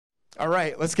All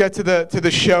right, let's get to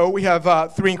the show. We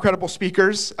have three incredible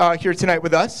speakers here tonight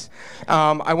with us.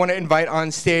 I want to invite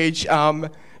on stage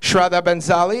Shraddha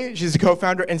Bhansali. She's the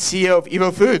co-founder and CEO of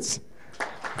Evo Foods.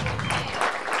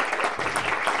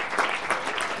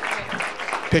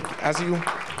 Pick as you.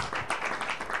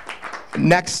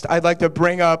 Next, I'd like to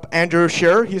bring up Andrew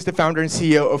Shearer. He's the founder and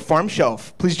CEO of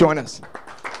Farmshelf. Please join us.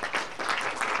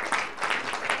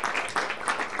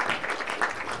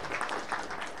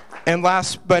 And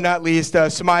last but not least,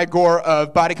 Samia Gore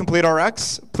of Body Complete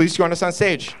RX. Please join us on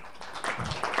stage.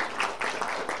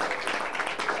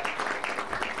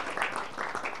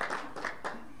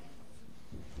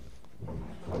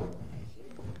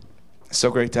 So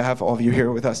great to have all of you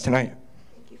here with us tonight.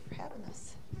 Thank you for having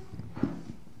us.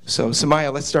 So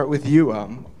Samia, let's start with you.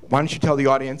 Why don't you tell the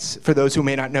audience, for those who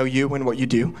may not know you and what you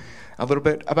do, a little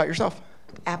bit about yourself?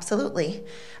 Absolutely.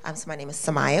 So my name is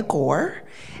Samia Gore,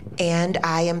 and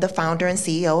I am the founder and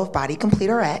CEO of Body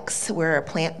Complete RX. We're a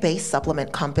plant-based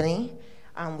supplement company.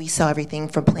 We sell everything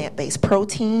from plant-based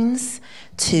proteins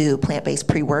to plant-based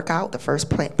pre-workout, the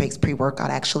first plant-based pre-workout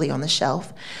actually on the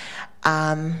shelf.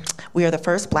 We are the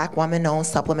first Black woman-owned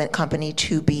supplement company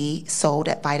to be sold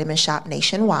at Vitamin Shop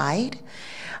nationwide.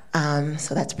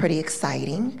 So that's pretty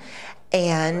exciting.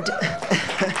 And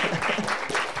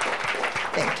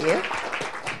thank you.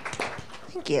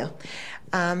 Thank you.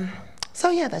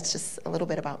 So yeah, that's just a little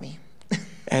bit about me.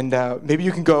 And maybe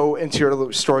you can go into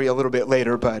your story a little bit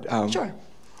later, but Sure.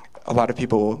 A lot of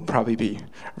people will probably be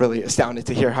really astounded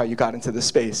to hear how you got into this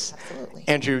space. Absolutely.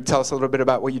 Andrew, tell us a little bit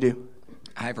about what you do.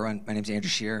 Hi everyone, my name is Andrew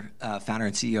Shearer, founder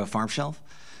and CEO of Farmshelf.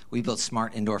 We build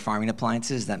smart indoor farming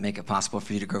appliances that make it possible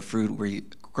for you to grow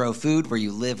food where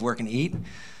you live, work, and eat.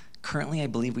 Currently, I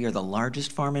believe we are the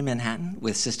largest farm in Manhattan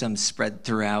with systems spread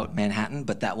throughout Manhattan,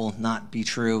 but that will not be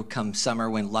true come summer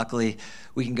when luckily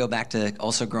we can go back to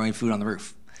also growing food on the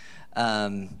roof.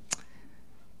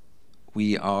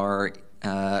 We are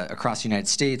across the United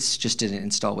States, just did an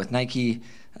install with Nike,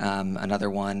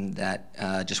 another one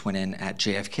that just went in at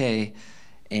JFK,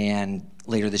 and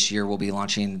later this year we'll be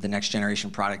launching the next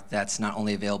generation product that's not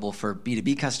only available for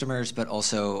B2B customers, but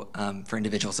also for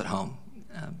individuals at home.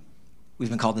 We've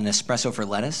been called an espresso for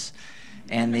lettuce,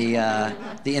 and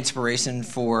the inspiration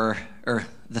for, or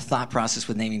the thought process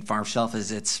with naming Farmshelf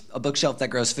is it's a bookshelf that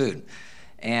grows food.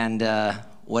 And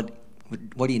what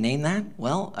do you name that?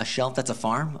 Well, a shelf that's a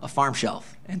farm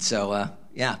shelf. And so,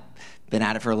 yeah, been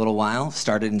at it for a little while.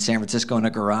 Started in San Francisco in a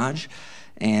garage,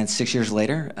 and 6 years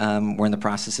later, we're in the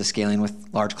process of scaling with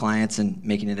large clients and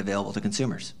making it available to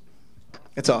consumers.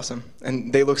 It's awesome,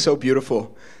 and they look so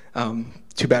beautiful.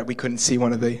 Too bad we couldn't see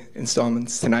one of the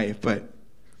installments tonight, but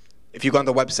if you go on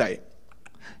the website.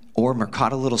 Or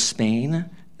Mercado Little Spain,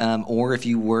 or if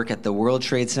you work at the World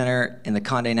Trade Center, in the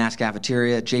Condé Nast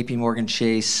Cafeteria, JP Morgan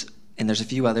Chase, and there's a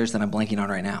few others that I'm blanking on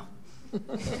right now.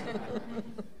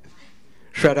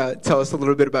 Shraddha, tell us a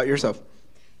little bit about yourself.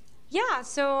 Yeah,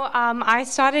 so I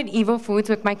started Evo Foods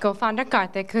with my co-founder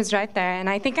Karthik, who's right there, and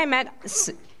I think I met...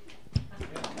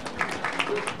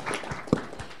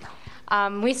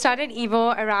 we started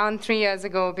Evo around 3 years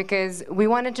ago because we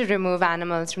wanted to remove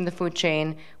animals from the food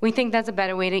chain. We think that's a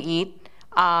better way to eat.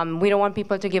 We don't want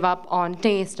people to give up on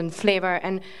taste and flavor,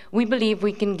 and we believe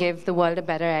we can give the world a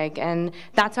better egg, and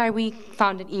that's why we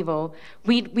founded Evo.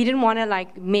 We didn't want to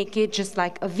like make it just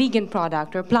like a vegan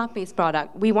product or a plant-based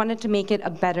product. We wanted to make it a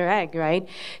better egg, right?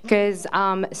 Because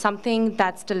something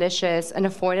that's delicious and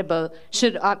affordable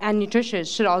should and nutritious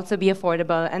should also be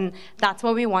affordable, and that's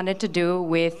what we wanted to do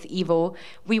with Evo.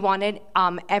 We wanted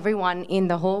everyone in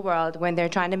the whole world, when they're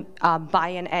trying to buy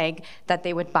an egg, that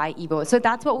they would buy Evo. So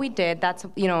that's what we did. That's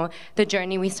the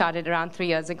journey we started around 3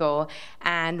 years ago,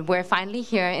 and we're finally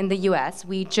here in the US.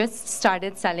 We just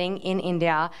started selling in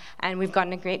India, and we've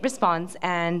gotten a great response,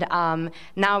 and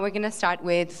now we're going to start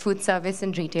with food service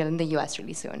and retail in the US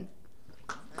really soon.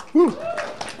 Woo.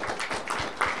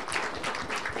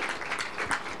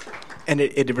 And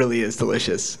it really is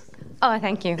delicious. Oh,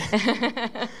 thank you.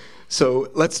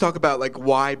 So let's talk about like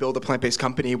why build a plant-based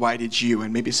company? Why did you?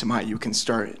 And maybe Samia, you can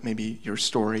start maybe your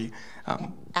story.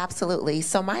 Absolutely.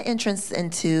 So my entrance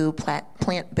into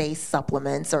plant-based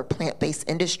supplements or plant-based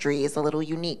industry is a little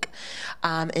unique.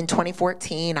 In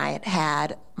 2014, I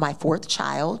had my fourth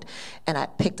child, and I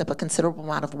picked up a considerable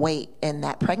amount of weight in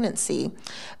that pregnancy,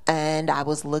 and I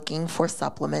was looking for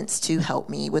supplements to help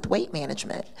me with weight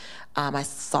management. I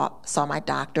saw my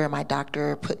doctor, and my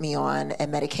doctor put me on a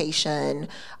medication,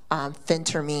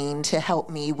 phentermine, to help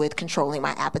me with controlling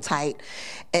my appetite,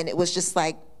 and it was just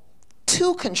like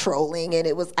too controlling, and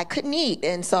I couldn't eat.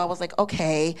 And so I was like,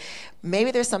 okay,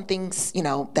 maybe there's something,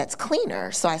 that's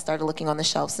cleaner. So I started looking on the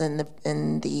shelves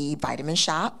in the vitamin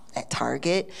shop at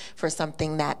Target for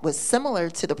something that was similar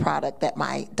to the product that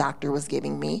my doctor was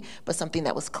giving me, but something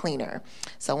that was cleaner.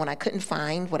 So when I couldn't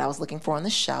find what I was looking for on the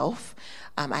shelf,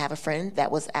 I have a friend that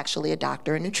was actually a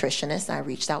doctor and nutritionist. I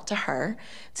reached out to her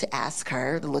to ask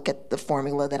her to look at the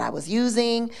formula that I was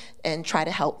using and try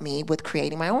to help me with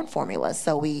creating my own formula.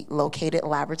 So we located a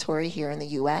laboratory here in the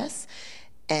US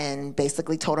and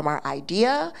basically told them our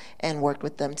idea and worked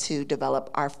with them to develop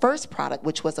our first product,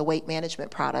 which was a weight management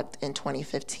product in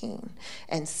 2015.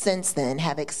 And since then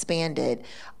have expanded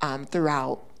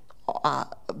throughout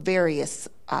various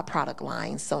product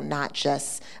lines. So not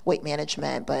just weight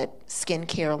management, but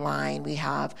skincare line. We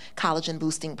have collagen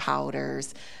boosting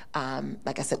powders,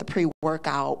 like I said, the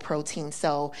pre-workout protein.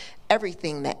 So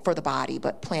everything that for the body,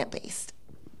 but plant-based.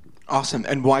 Awesome.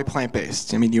 And why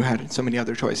plant-based? I mean, you had so many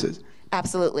other choices.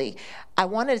 Absolutely. I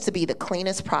wanted it to be the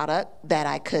cleanest product that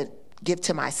I could give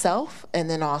to myself and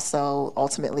then also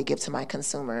ultimately give to my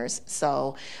consumers.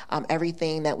 So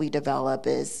everything that we develop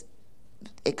is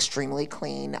extremely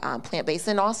clean, plant-based.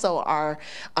 And also our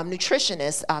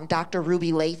nutritionist, Dr.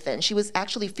 Ruby Lathan, she was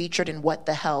actually featured in What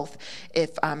the Health.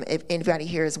 If anybody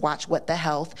here has watched What the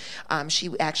Health,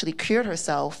 she actually cured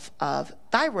herself of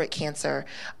thyroid cancer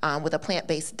with a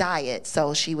plant-based diet.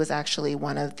 So she was actually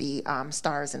one of the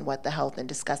stars in What the Health and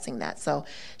discussing that. So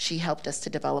she helped us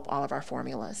to develop all of our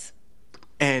formulas.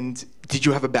 And did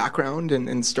you have a background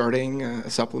in starting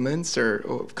supplements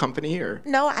or company or?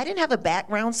 No, I didn't have a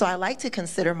background, so I like to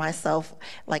consider myself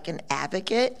like an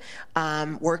advocate,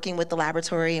 working with the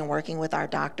laboratory and working with our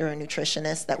doctor and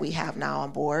nutritionist that we have now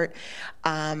on board.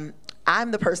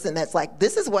 I'm the person that's like,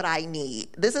 this is what I need.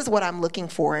 This is what I'm looking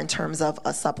for in terms of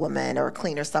a supplement or a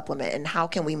cleaner supplement, and how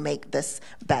can we make this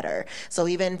better? So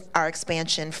even our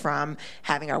expansion from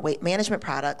having our weight management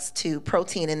products to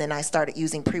protein, and then I started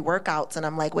using pre-workouts, and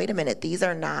I'm like, wait a minute, these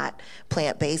are not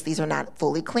plant-based, these are not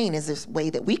fully clean. Is there a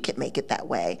way that we could make it that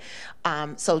way?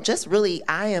 So just really,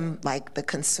 I am like the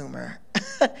consumer.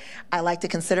 I like to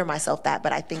consider myself that,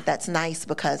 but I think that's nice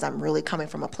because I'm really coming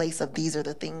from a place of these are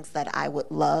the things that I would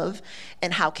love,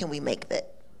 and how can we make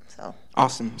that? So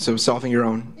awesome. So solving your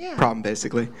own problem,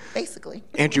 basically. Basically.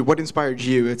 Andrew, what inspired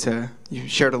you? You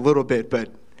shared a little bit, but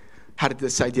how did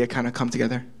this idea kind of come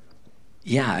together?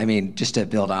 Yeah, I mean, just to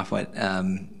build off what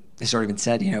has already been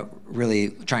said,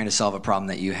 really trying to solve a problem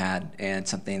that you had and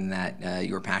something that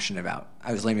you were passionate about.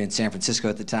 I was living in San Francisco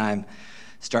at the time.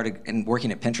 Started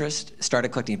working at Pinterest, started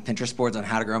collecting Pinterest boards on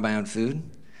how to grow my own food.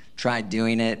 Tried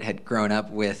doing it, had grown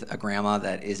up with a grandma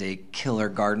that is a killer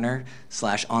gardener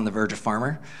 / on the verge of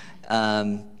farmer.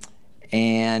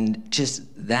 And just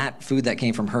that food that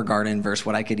came from her garden versus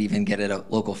what I could even get at a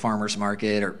local farmer's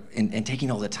market, and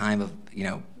taking all the time of,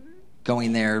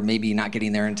 going there, maybe not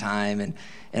getting there in time, and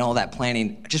all that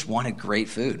planning. I just wanted great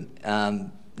food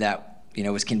that,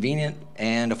 was convenient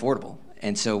and affordable.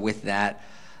 And so with that,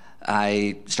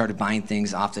 I started buying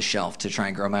things off the shelf to try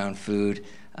and grow my own food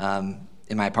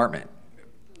in my apartment.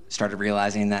 Started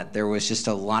realizing that there was just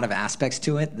a lot of aspects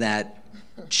to it that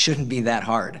shouldn't be that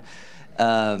hard.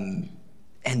 And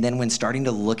then when starting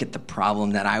to look at the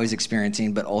problem that I was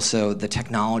experiencing, but also the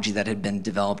technology that had been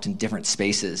developed in different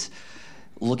spaces,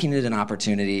 looking at an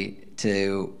opportunity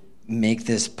to make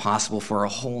this possible for a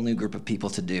whole new group of people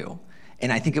to do.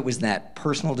 And I think it was that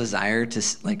personal desire to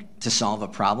solve a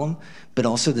problem, but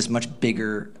also this much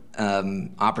bigger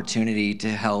opportunity to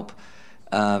help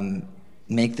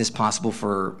make this possible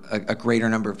for a greater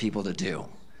number of people to do.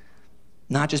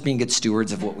 Not just being good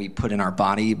stewards of what we put in our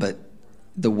body, but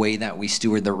the way that we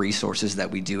steward the resources that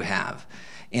we do have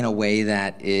in a way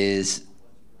that is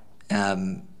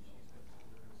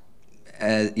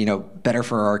better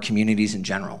for our communities in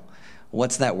general.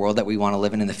 What's that world that we want to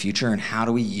live in the future, and how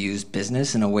do we use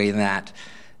business in a way that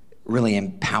really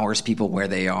empowers people where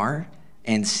they are,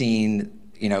 and seeing,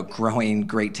 growing,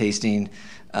 great tasting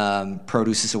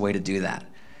produce is a way to do that.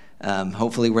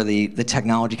 Hopefully where the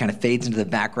technology kind of fades into the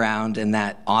background, and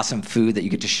that awesome food that you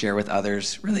get to share with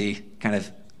others really kind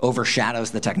of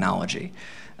overshadows the technology.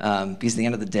 Because at the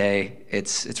end of the day,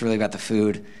 it's really about the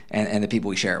food and the people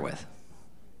we share it with.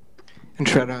 And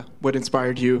Shraddha, what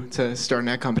inspired you to start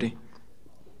that company?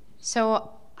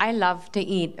 So I love to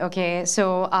eat, okay?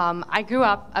 So I grew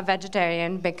up a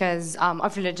vegetarian because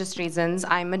of religious reasons.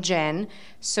 I'm a Jain,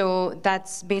 so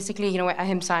that's basically, where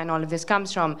Ahimsa and all of this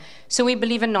comes from. So we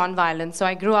believe in nonviolence, so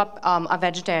I grew up a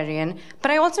vegetarian, but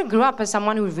I also grew up as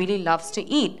someone who really loves to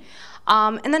eat.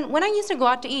 And then when I used to go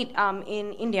out to eat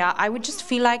in India, I would just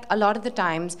feel like a lot of the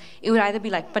times it would either be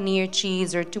like paneer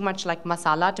cheese or too much like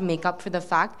masala to make up for the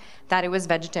fact that it was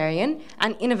vegetarian.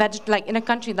 And in a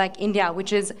country like India,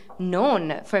 which is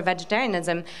known for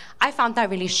vegetarianism, I found that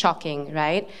really shocking,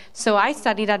 right? So I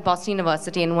studied at Boston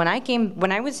University, and when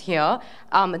I was here,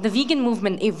 the vegan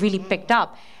movement, it really picked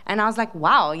up. And I was like,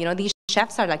 wow, these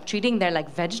chefs are like treating their like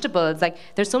vegetables, like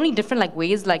there's so many different like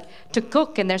ways like to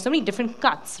cook, and there's so many different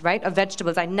cuts, right, of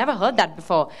vegetables. I never heard that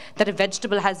before, that a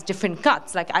vegetable has different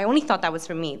cuts. Like I only thought that was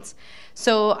for meats.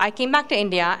 So I came back to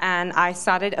India and I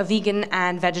started a vegan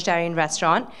and vegetarian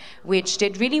restaurant, which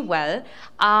did really well.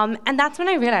 And that's when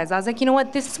I realized, I was like, you know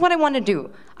what, this is what I want to do.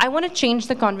 I want to change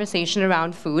the conversation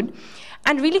around food.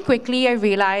 And really quickly, I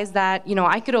realized that,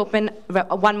 I could open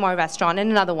one more restaurant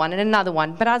and another one and another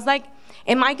one. But I was like,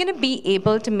 am I going to be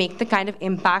able to make the kind of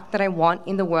impact that I want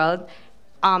in the world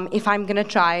if I'm going to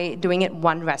try doing it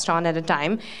one restaurant at a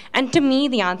time? And to me,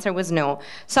 the answer was no.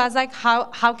 So I was like,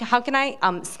 how can I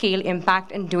scale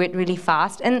impact and do it really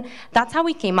fast? And that's how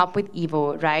we came up with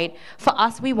Evo, right? For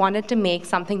us, we wanted to make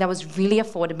something that was really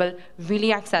affordable,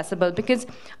 really accessible, because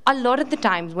a lot of the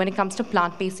times when it comes to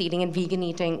plant-based eating and vegan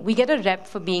eating, we get a rep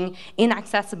for being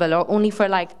inaccessible or only for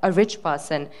like a rich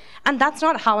person. And that's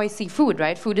not how I see food,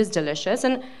 right? Food is delicious,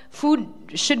 and food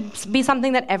should be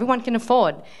something that everyone can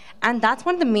afford. And that's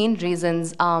one of the main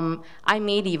reasons I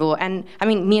made Evo. And I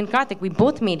mean, me and Karthik, we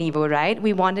both made Evo, right?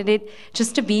 We wanted it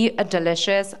just to be a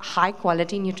delicious, high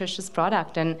quality, nutritious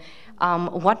product. And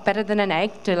what better than an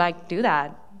egg to like do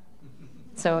that?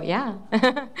 So yeah.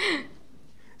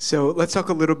 So let's talk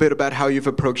a little bit about how you've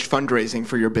approached fundraising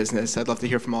for your business. I'd love to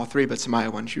hear from all three, but Samia,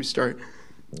 why don't you start?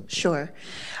 Sure.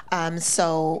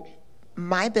 So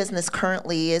my business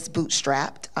currently is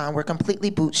bootstrapped. We're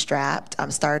completely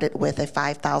bootstrapped. Started with a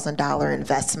 $5,000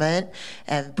 investment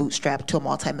and bootstrapped to a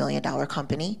multi-million-dollar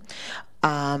company.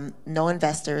 No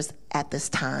investors at this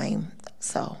time,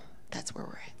 so that's where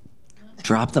we're at.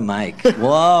 Drop the mic. Whoa.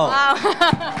 Wow.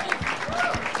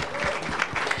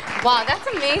 Wow, that's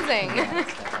amazing.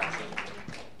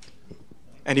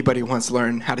 Anybody who wants to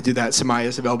learn how to do that, Samia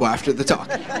is available after the talk.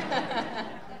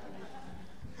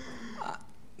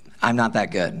 I'm not that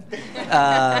good.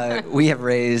 We have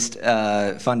raised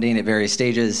funding at various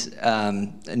stages.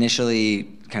 Initially,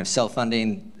 kind of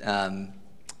self-funding,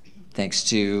 thanks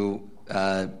to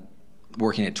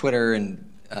working at Twitter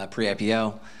and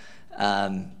pre-IPO,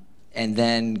 and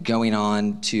then going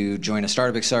on to join a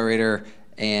startup accelerator,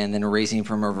 and then raising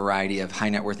from a variety of high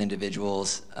net worth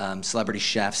individuals, celebrity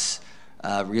chefs,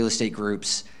 real estate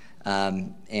groups,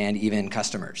 and even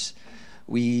customers.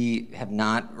 We have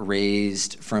not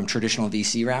raised from traditional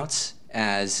VC routes,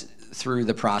 as through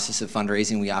the process of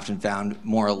fundraising, we often found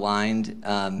more aligned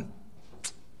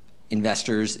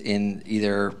investors in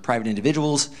either private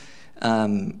individuals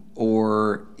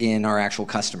or in our actual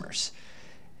customers.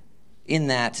 In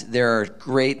that, there are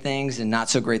great things and not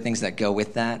so great things that go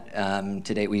with that.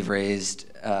 To date, we've raised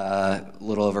a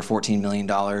little over $14 million,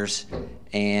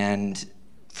 and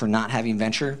for not having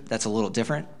venture, that's a little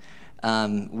different.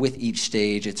 With each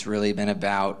stage, it's really been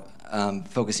about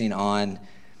focusing on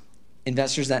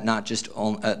investors that not just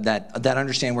that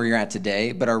understand where you're at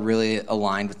today, but are really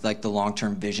aligned with like the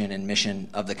long-term vision and mission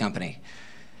of the company.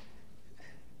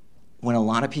 When a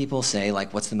lot of people say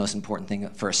like, what's the most important thing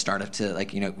for a startup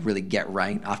to really get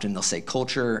right, often they'll say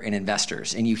culture and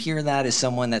investors. And you hear that as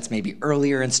someone that's maybe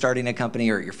earlier in starting a company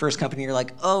or your first company, you're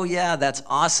like, oh yeah, that's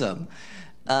awesome.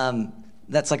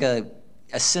 That's like a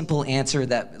simple answer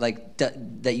that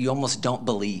that you almost don't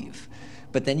believe.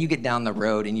 But then you get down the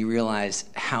road and you realize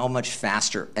how much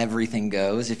faster everything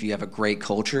goes if you have a great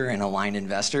culture and aligned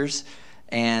investors.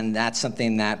 And that's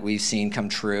something that we've seen come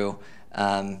true.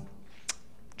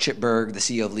 Chip Berg, the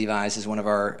CEO of Levi's, is one of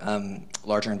our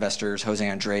larger investors. Jose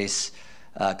Andres,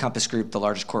 Compass Group, the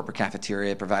largest corporate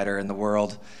cafeteria provider in the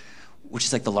world, which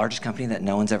is like the largest company that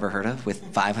no one's ever heard of,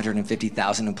 with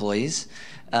 550,000 employees.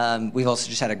 We've also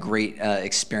just had a great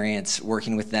experience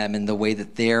working with them in the way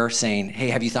that they're saying, hey,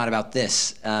 have you thought about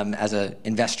this as an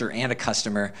investor and a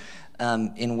customer,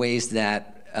 in ways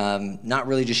that not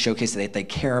really just showcase that they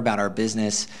care about our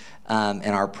business and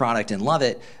our product and love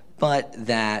it, but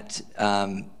that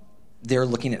they're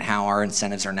looking at how our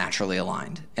incentives are naturally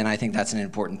aligned. And I think that's an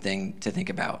important thing to think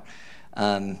about.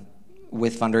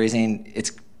 With fundraising,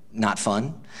 it's not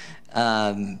fun.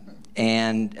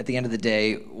 And at the end of the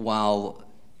day, while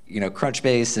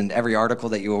Crunchbase and every article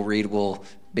that you will read will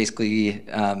basically,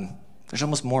 there's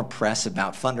almost more press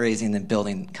about fundraising than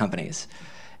building companies.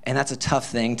 And that's a tough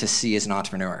thing to see as an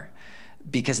entrepreneur,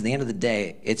 because at the end of the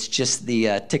day, it's just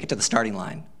the ticket to the starting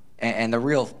line. And the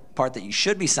real part that you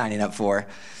should be signing up for,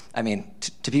 I mean,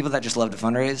 to people that just love to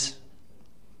fundraise,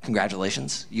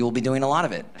 congratulations, you will be doing a lot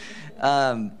of it.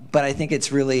 But I think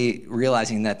it's really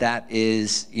realizing that that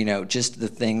is, you know, just the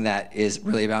thing that is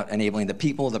really about enabling the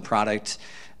people, the product,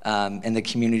 and the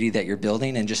community that you're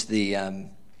building, and just the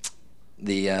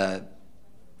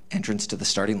entrance to the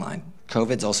starting line.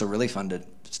 COVID's also really fun to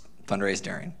fundraise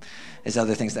during, is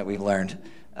other things that we've learned,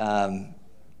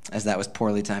 as that was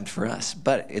poorly timed for us.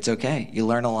 But it's okay. You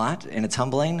learn a lot, and it's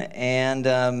humbling, and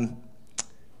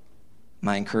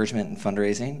my encouragement in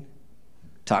fundraising,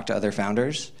 talk to other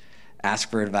founders, ask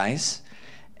for advice,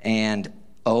 and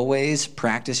always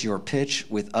practice your pitch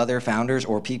with other founders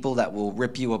or people that will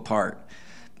rip you apart,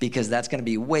 because that's going to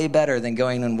be way better than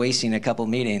going and wasting a couple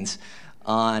meetings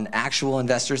on actual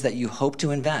investors that you hope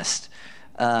to invest.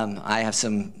 I have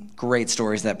some great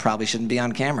stories that probably shouldn't be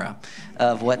on camera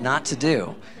of what not to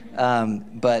do.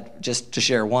 But just to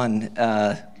share one,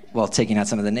 well, taking out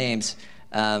some of the names,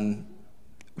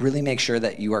 really make sure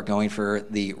that you are going for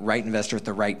the right investor at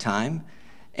the right time,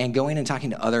 and going and talking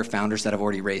to other founders that have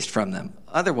already raised from them.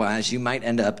 Otherwise, you might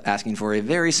end up asking for a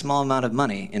very small amount of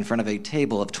money in front of a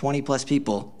table of 20 plus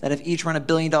people that have each run $1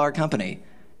 billion company.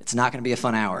 It's not going to be a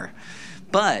fun hour,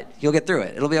 but you'll get through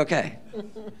it. It'll be okay.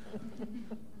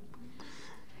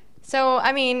 So,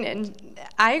 I mean,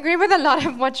 I agree with a lot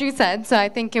of what you said, so I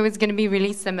think it was going to be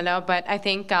really similar, but I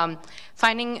think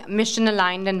finding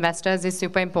mission-aligned investors is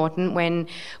super important. When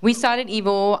we started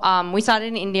Evo, we started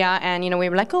in India, and, you know, we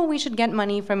were like, oh, we should get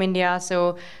money from India,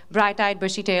 so bright-eyed,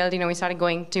 bushy-tailed, you know, we started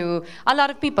going to a lot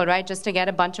of people, right, just to get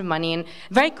a bunch of money, and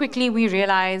very quickly we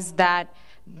realized that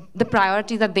the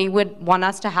priorities that they would want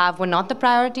us to have were not the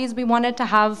priorities we wanted to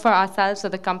have for ourselves or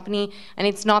the company, and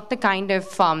it's not the kind of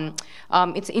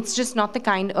it's just not the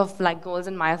kind of like goals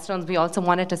and milestones we also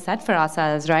wanted to set for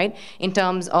ourselves, right? In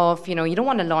terms of, you know, you don't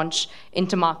want to launch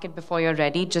into market before you're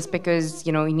ready just because,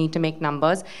 you know, you need to make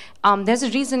numbers. There's a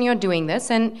reason you're doing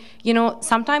this, and, you know,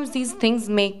 sometimes these things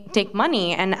may take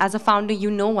money, and as a founder,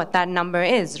 you know what that number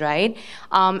is, right?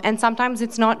 And sometimes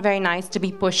it's not very nice to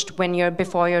be pushed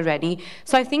before you're ready.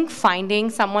 So I think finding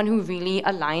someone who really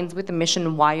aligns with the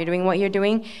mission, why you're doing what you're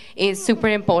doing, is super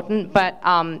important. But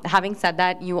having said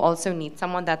that, you also need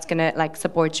someone that's gonna like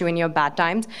support you in your bad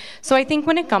times. So I think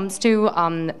when it comes to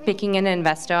picking an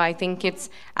investor, I think it's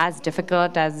as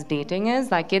difficult as dating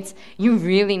is. Like, you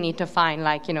really need to find,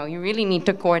 like, you know, you really need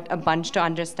to court a bunch to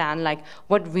understand like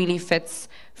what really fits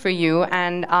for you.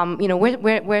 And you know,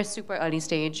 we're super early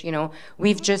stage. You know,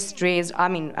 we've just raised, I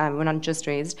mean, we're not just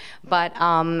raised, but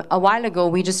a while ago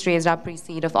we just raised our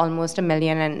pre-seed of almost $1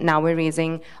 million, and now we're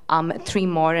raising 3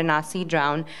 more in our seed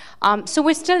round. So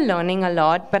we're still learning a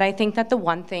lot, but I think that the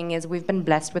one thing is we've been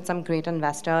blessed with some great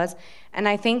investors. And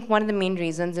I think one of the main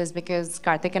reasons is because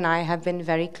Karthik and I have been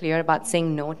very clear about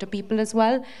saying no to people as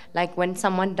well. Like, when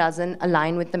someone doesn't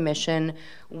align with the mission,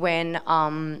 when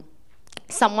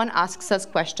someone asks us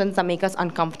questions that make us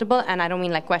uncomfortable, and I don't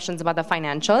mean like questions about the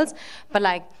financials, but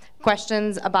like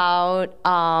questions about,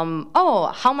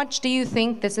 oh, how much do you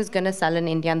think this is going to sell in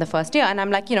India in the first year? And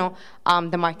I'm like, you know,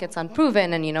 the market's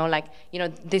unproven, and, you know, like, you know,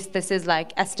 this is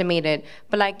like estimated.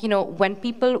 But like, you know, when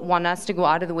people want us to go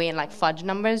out of the way and like fudge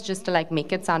numbers just to like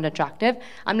make it sound attractive,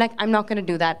 I'm like, I'm not going to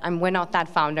do that. We're not that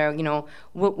founder. You know,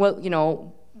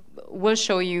 we'll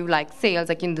show you like sales,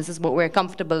 like, you know, this is what we're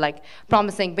comfortable like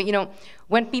promising. But, you know,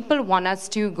 when people want us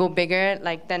to go bigger,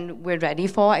 like, than we're ready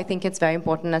for, I think it's very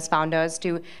important as founders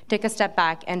to take a step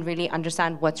back and really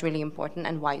understand what's really important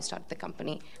and why you started the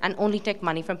company, and only take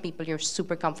money from people you're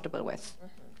super comfortable with.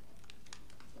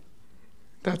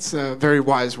 That's very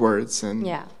wise words, and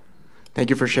yeah. Thank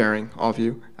you for sharing, all of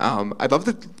you. I'd love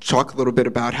to talk a little bit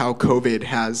about how COVID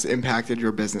has impacted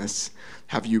your business.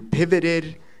 Have you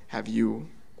pivoted? Have you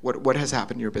What has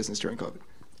happened to your business during COVID?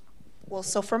 Well,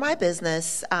 so for my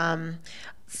business,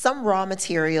 some raw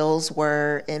materials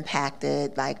were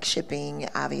impacted, like shipping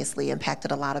obviously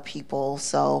impacted a lot of people.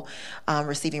 So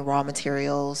receiving raw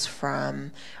materials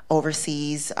from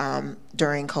overseas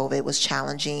during COVID was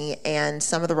challenging. And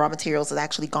some of the raw materials have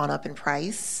actually gone up in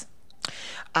price,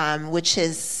 which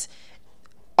has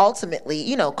ultimately,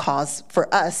 you know, cause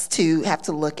for us to have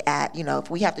to look at, you know, if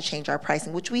we have to change our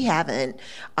pricing, which we haven't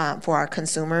for our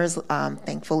consumers.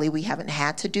 Thankfully, we haven't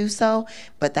had to do so,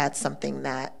 but that's something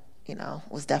that, you know,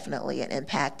 was definitely an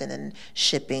impact. And then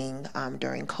shipping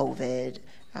during COVID,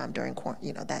 during,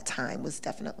 you know, that time was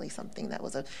definitely something that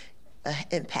was a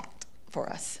impact for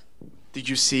us. Did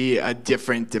you see a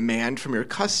different demand from your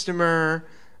customer?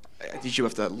 Did you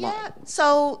have to? Yeah,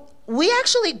 so we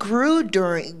actually grew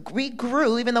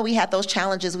even though we had those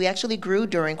challenges, we actually grew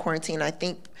during quarantine. I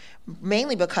think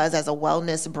mainly because as a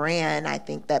wellness brand, I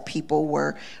think that people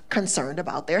were concerned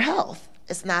about their health.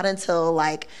 It's not until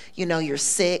like, you're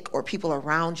sick or people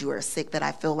around you are sick that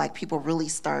I feel like people really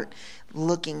start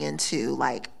looking into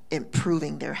like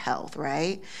improving their health,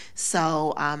 right?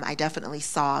 So we definitely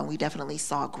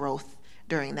saw growth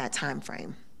during that time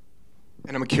frame.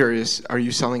 And I'm curious, are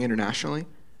you selling internationally?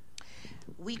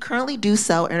 We currently do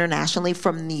sell internationally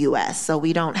from the US, so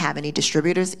we don't have any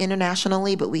distributors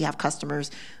internationally, but we have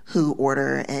customers who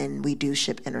order and we do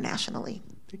ship internationally.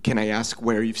 Can I ask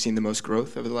where you've seen the most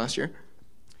growth over the last year?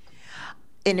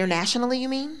 Internationally, you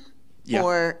mean? Yeah.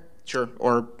 Or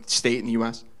or state in the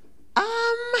US?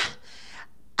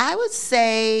 I would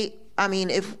say,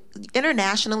 if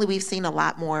internationally, we've seen a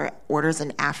lot more orders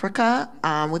in Africa.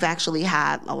 We've actually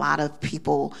had a lot of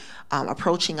people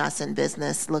approaching us in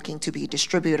business looking to be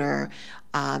distributor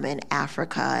in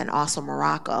Africa and also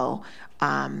Morocco,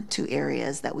 two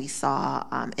areas that we saw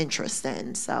interest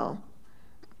in. So,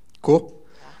 cool.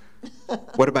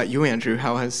 What about you, Andrew?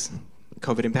 How has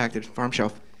COVID impacted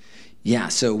Farmshelf? Yeah,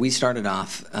 so we started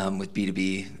off with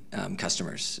B2B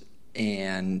customers,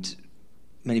 and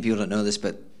many people don't know this,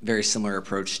 but very similar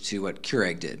approach to what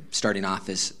Keurig did, starting off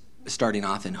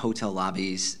in hotel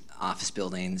lobbies, office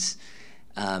buildings,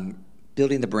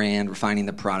 building the brand, refining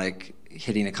the product,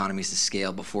 hitting economies of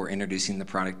scale before introducing the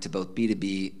product to both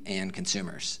B2B and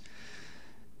consumers.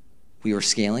 We were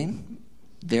scaling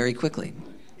very quickly,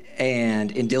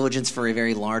 and in diligence for a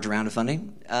very large round of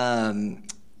funding,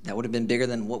 that would have been bigger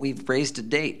than what we've raised to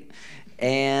date.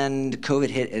 And COVID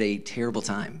hit at a terrible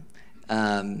time.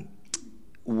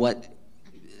 What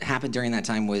happened during that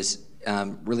time was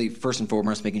really first and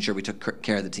foremost making sure we took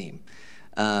care of the team.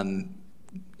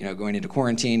 Going into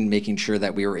quarantine, making sure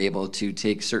that we were able to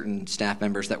take certain staff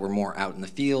members that were more out in the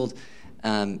field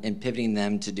and pivoting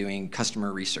them to doing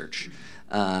customer research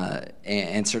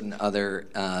and certain other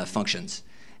functions.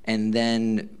 And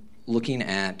then looking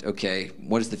at, okay,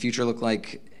 what does the future look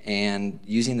like, and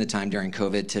using the time during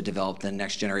COVID to develop the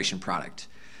next generation product.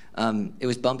 It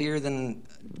was bumpier than,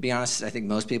 to be honest, I think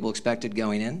most people expected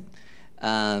going in.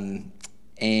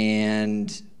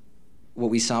 And what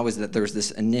we saw was that there was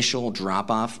this initial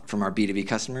drop-off from our B2B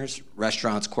customers,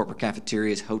 restaurants, corporate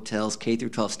cafeterias, hotels,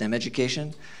 K-12 STEM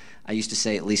education. I used to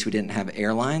say at least we didn't have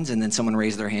airlines, and then someone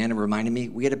raised their hand and reminded me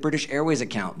we had a British Airways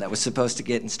account that was supposed to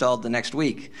get installed the next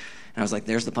week. And I was like,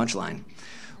 there's the punchline.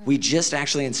 We just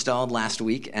actually installed last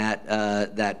week at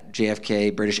that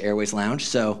JFK British Airways lounge,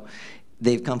 so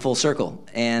they've come full circle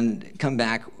and come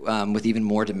back with even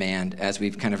more demand as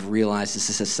we've kind of realized as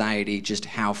a society just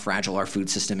how fragile our food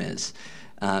system is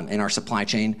in our supply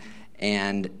chain.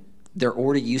 And there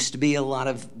already used to be a lot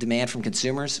of demand from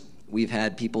consumers. We've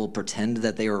had people pretend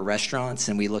that they were restaurants,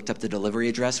 and we looked up the delivery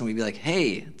address and we'd be like,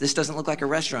 hey, this doesn't look like a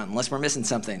restaurant unless we're missing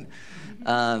something.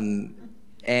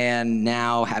 And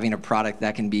now having a product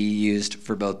that can be used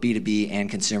for both B2B and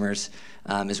consumers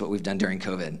is what we've done during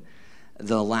COVID.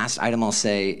 The last item I'll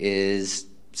say is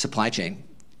supply chain.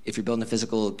 If you're building a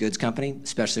physical goods company,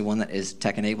 especially one that is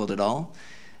tech-enabled at all,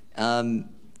 it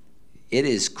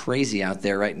is crazy out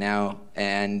there right now,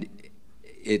 and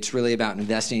it's really about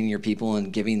investing in your people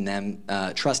and giving them,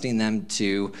 trusting them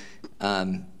to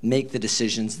make the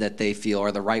decisions that they feel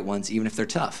are the right ones, even if they're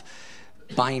tough.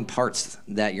 Buying parts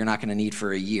that you're not going to need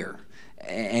for a year,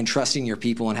 and trusting your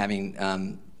people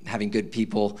and having good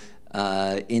people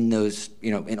in those,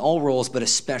 in all roles, but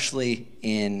especially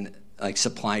in like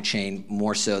supply chain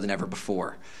more so than ever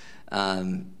before.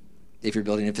 If you're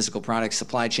building a physical product,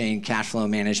 supply chain, cash flow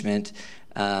management,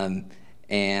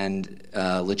 and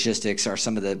logistics are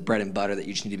some of the bread and butter that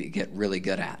you just need to get really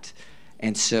good at.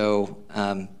 And so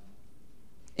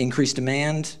increased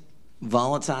demand,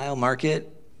 volatile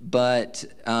market, but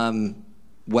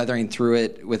weathering through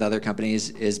it with other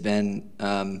companies has been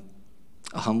a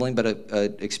humbling but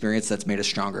a experience that's made us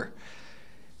stronger.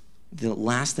 The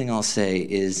last thing I'll say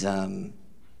is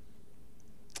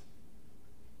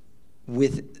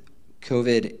with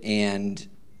COVID and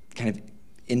kind of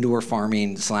indoor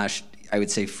farming / I would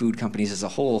say food companies as a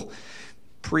whole,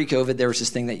 pre-COVID there was this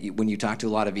thing that when you talk to a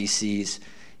lot of VCs,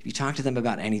 if you talk to them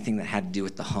about anything that had to do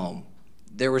with the home,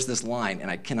 there was this line, and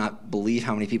I cannot believe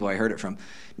how many people I heard it from.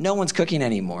 No one's cooking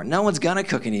anymore. No one's gonna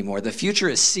cook anymore. The future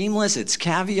is seamless. It's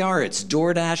caviar. It's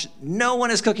DoorDash. No one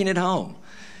is cooking at home.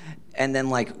 And then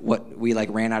we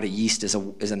ran out of yeast as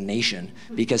a nation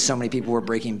because so many people were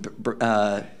baking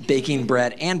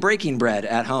bread and breaking bread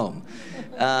at home.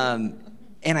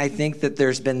 And I think that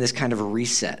there's been this kind of a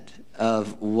reset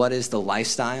of what is the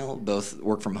lifestyle, both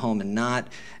work from home and not,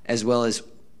 as well as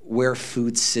where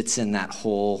food sits in that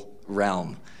whole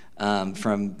realm.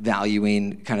 from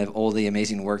valuing kind of all the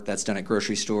amazing work that's done at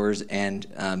grocery stores and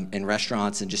in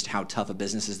restaurants and just how tough of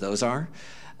businesses those are.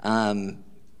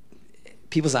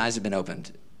 People's eyes have been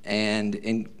opened, and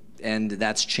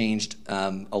that's changed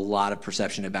a lot of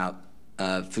perception about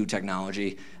food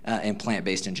technology and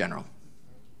plant-based in general.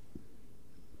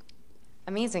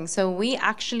 Amazing. So we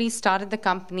actually started the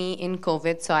company in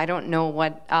COVID, so I don't know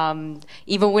what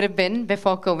Evo would have been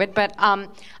before COVID, but I'm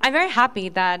very happy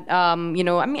that, you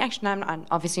know, I mean, actually, I'm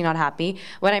obviously not happy.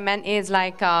 What I meant is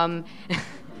like...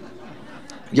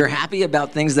 You're happy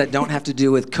about things that don't have to do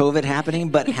with COVID happening,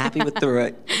 but happy with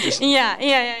the...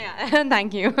 Yeah.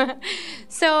 Thank you.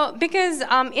 So, because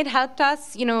it helped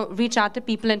us, you know, reach out to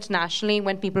people internationally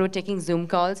when people were taking Zoom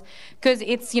calls. Because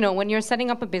it's, you know, when you're setting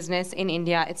up a business in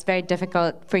India, it's very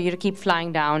difficult for you to keep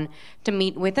flying down to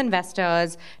meet with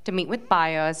investors, to meet with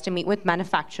buyers, to meet with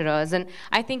manufacturers. And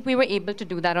I think we were able to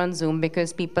do that on Zoom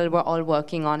because people were all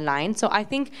working online. So I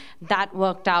think that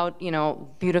worked out, you know,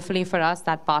 beautifully for us,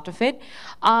 that part of it.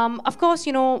 Of course,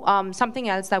 you know, something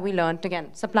else that we learned,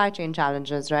 again, supply chain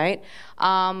challenges, right?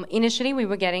 Initially, we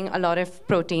were getting a lot of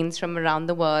proteins from around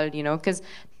the world, you know, because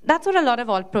that's what a lot of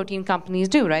all protein companies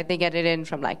do, right? They get it in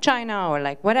from like China or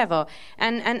like whatever.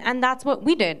 And that's what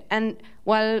we did. And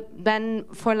well, then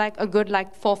for like a good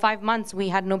like 4 or 5 months, we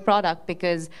had no product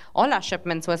because all our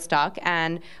shipments were stuck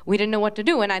and we didn't know what to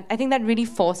do. And I think that really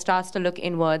forced us to look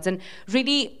inwards and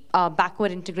really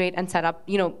backward integrate and set up,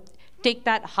 you know, take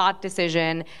that hard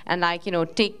decision and like, you know,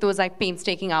 take those like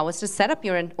painstaking hours to set up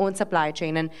your own supply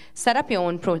chain and set up your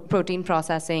own protein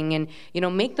processing and, you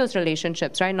know, make those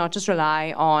relationships, right? Not just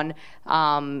rely on,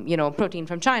 you know, protein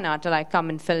from China to like come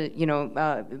and fill, you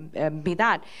know, be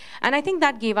that. And I think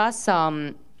that gave us,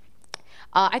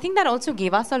 I think that also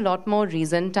gave us a lot more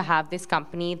reason to have this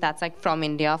company that's like from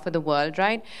India for the world,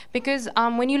 right? Because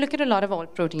when you look at a lot of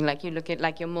alt protein, like you look at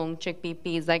like your mung, chickpea,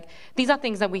 peas, like these are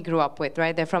things that we grew up with,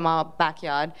 right? They're from our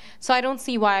backyard. So I don't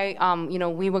see why, you know,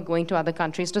 we were going to other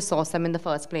countries to source them in the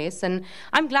first place. And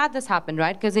I'm glad this happened,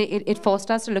 right? Because it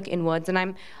forced us to look inwards. And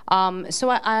I'm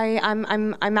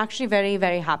actually very,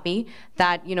 very happy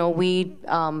that, you know, we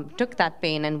took that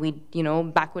pain and we, you know,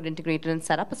 backward integrated and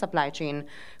set up a supply chain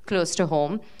close to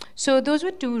home. So those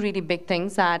were two really big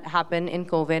things that happened in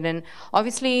COVID. And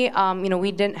obviously, you know,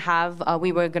 we didn't have,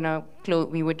 we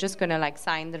were just gonna like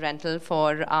sign the rental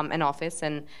for an office,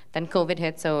 and then COVID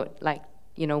hit. So like,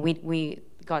 you know, we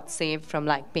got saved from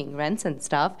like paying rents and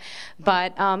stuff.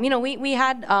 But, you know, we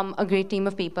had a great team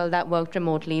of people that worked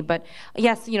remotely. But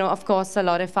yes, you know, of course, a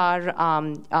lot of our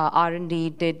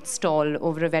R&D did stall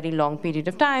over a very long period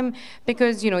of time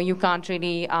because, you know, you can't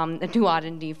really do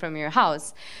R&D from your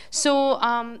house. So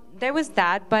there was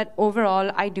that. But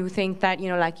overall, I do think that, you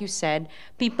know, like you said,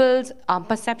 people's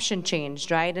perception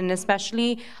changed, right? And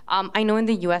especially, I know in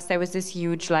the US, there was this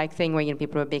huge like thing where, you know,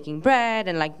 people were baking bread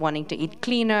and like wanting to eat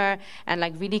cleaner and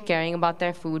like really caring about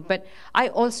their food. But I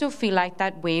also feel like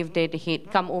that wave did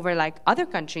come over like other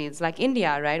countries like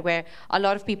India, right? Where a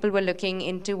lot of people were looking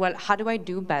into, well, how do I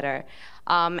do better?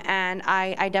 And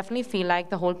I definitely feel like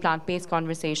the whole plant-based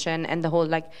conversation and the whole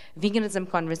like veganism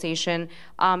conversation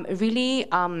really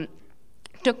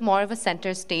took more of a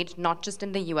center stage, not just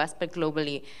in the US, but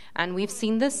globally. And we've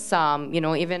seen this, you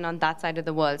know, even on that side of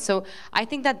the world. So I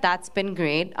think that that's been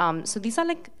great. So these are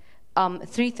like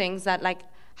 3 things that like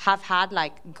have had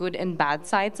like good and bad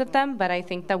sides of them, but I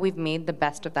think that we've made the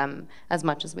best of them as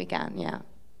much as we can, yeah.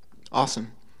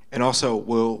 Awesome. And also,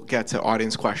 we'll get to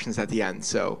audience questions at the end,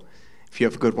 so if you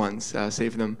have good ones,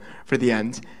 save them for the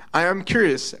end. I am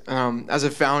curious, as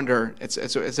a founder,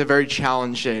 it's a very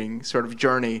challenging sort of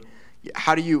journey.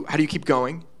 How do you keep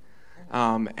going?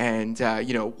 And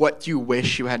you know, what do you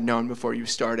wish you had known before you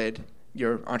started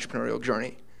your entrepreneurial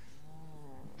journey?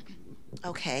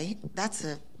 Okay, that's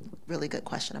a really good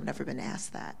question. I've never been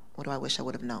asked that. What do I wish I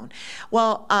would have known?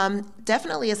 Well,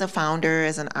 definitely as a founder,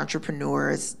 as an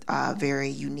entrepreneur, it's a very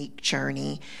unique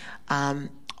journey.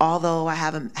 Although I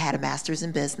haven't had a master's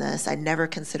in business, I never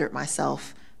considered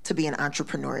myself to be an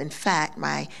entrepreneur. In fact,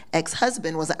 my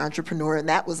ex-husband was an entrepreneur, and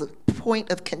that was a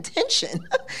point of contention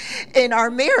in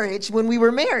our marriage when we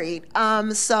were married.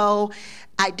 So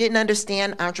I didn't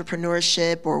understand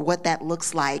entrepreneurship or what that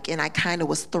looks like, and I kind of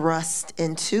was thrust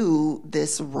into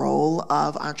this role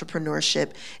of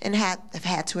entrepreneurship and have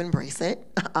had to embrace it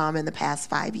in the past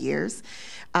 5 years.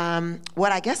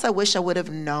 What I guess I wish I would have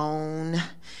known,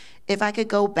 if I could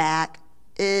go back,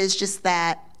 is just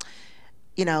that,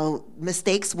 you know,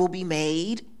 mistakes will be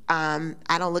made.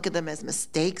 I don't look at them as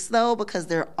mistakes though, because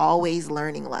they're always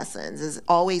learning lessons. There's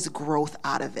always growth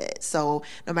out of it. So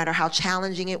no matter how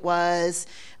challenging it was,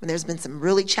 and there's been some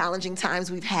really challenging times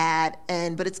we've had,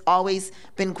 but it's always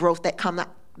been growth that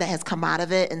has come out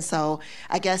of it. And so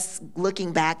I guess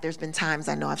looking back, there's been times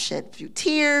I know I've shed a few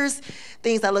tears,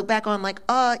 things I look back on like,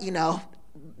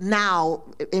 now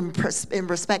in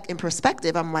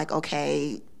perspective, I'm like,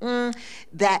 okay,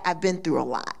 that I've been through a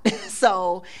lot.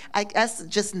 So I guess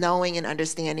just knowing and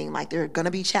understanding like there are gonna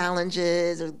be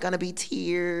challenges, there's gonna be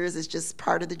tears, it's just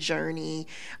part of the journey,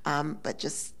 but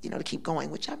just, to keep going,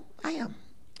 which I am.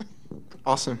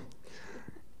 Awesome.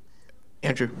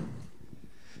 Andrew.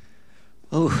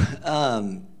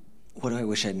 What do I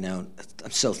wish I'd known?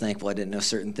 I'm so thankful I didn't know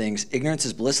certain things. Ignorance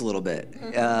is bliss a little bit.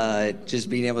 Just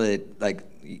being able to,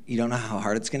 you don't know how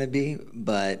hard it's going to be,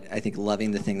 but I think loving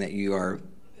the thing that you are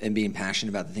and being passionate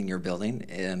about the thing you're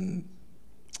building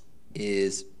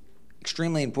is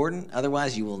extremely important.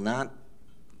 Otherwise, you will not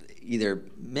either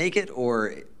make it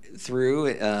or through,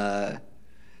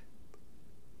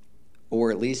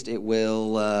 or at least it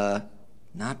will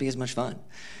not be as much fun.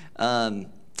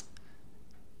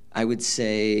 I would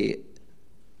say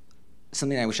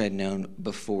something I wish I'd known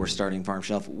before starting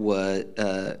Farmshelf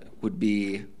would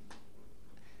be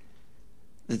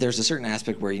that there's a certain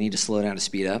aspect where you need to slow down to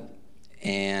speed up,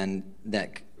 and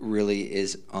that really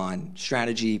is on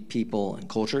strategy, people, and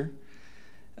culture.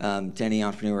 To any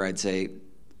entrepreneur, I'd say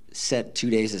set 2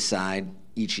 days aside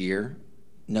each year,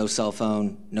 no cell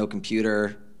phone, no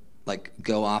computer,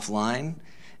 go offline,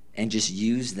 and just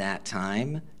use that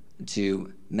time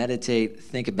to meditate,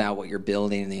 think about what you're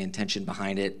building and the intention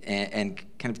behind it, and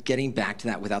kind of getting back to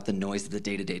that without the noise of the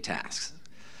day-to-day tasks.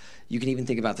 You can even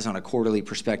think about this on a quarterly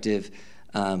perspective,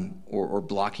 or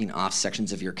blocking off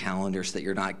sections of your calendar so that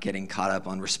you're not getting caught up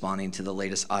on responding to the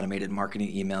latest automated marketing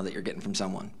email that you're getting from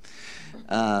someone.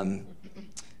 And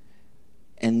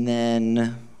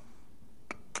then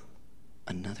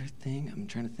another thing, I'm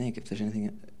trying to think if there's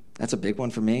anything, that's a big one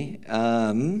for me.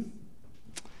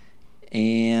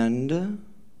 And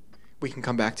we can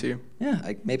come back to you.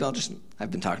 Yeah, maybe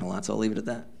I've been talking a lot, so I'll leave it at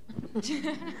that.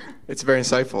 It's very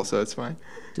insightful, so it's fine.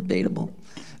 Debatable.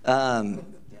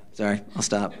 Sorry, I'll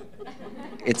stop.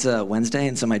 It's a Wednesday,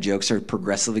 and so my jokes are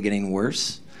progressively getting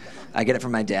worse. I get it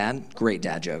from my dad. Great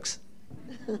dad jokes.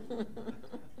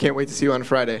 Can't wait to see you on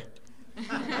Friday.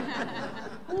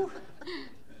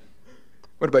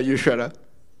 What about you, Shraddha?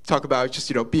 Talk about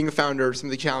just, being a founder, some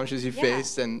of the challenges you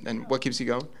faced, and what keeps you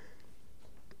going.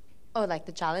 Oh,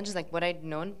 the challenges, what I'd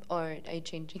known, or are you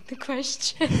changing the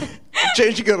question? I'm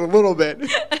changing it a little bit.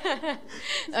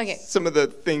 Okay. Some of the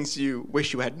things you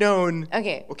wish you had known.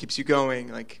 Okay. What keeps you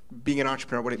going, being an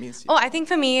entrepreneur, what it means to you. Oh, I think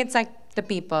for me, it's the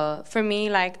people. For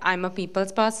me, I'm a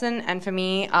people's person, and for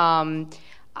me,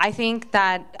 I think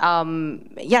that,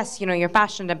 yes, you're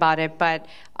passionate about it, but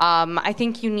I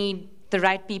think you need the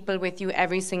right people with you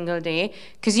every single day,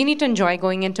 because you need to enjoy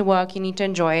going into work. You need to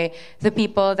enjoy the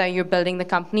people that you're building the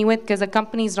company with, because a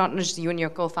company is not just you and your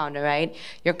co-founder, right?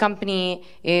 Your company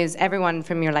is everyone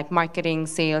from your marketing,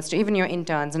 sales, to even your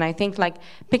interns. And I think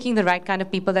picking the right kind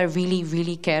of people that really,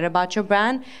 really care about your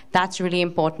brand, that's really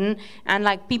important. And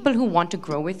people who want to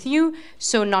grow with you,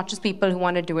 so not just people who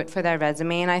want to do it for their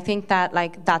resume. And I think that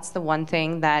that's the one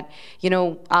thing that,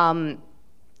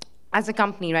 as a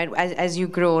company, right, as you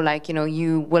grow,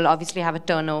 you will obviously have a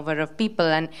turnover of people,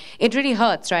 and it really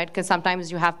hurts, right? Because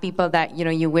sometimes you have people that,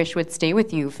 you wish would stay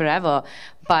with you forever.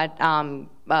 But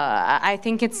I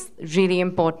think it's really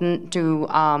important to,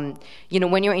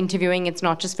 when you're interviewing, it's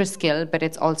not just for skill, but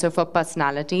it's also for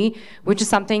personality, which is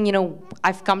something,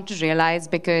 I've come to realize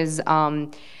because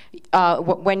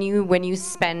when you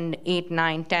spend 8,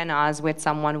 9, 10 hours with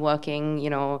someone working,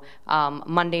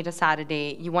 Monday to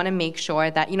Saturday, you want to make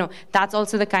sure that, that's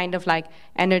also the kind of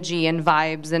energy and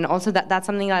vibes, and also that's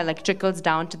something that trickles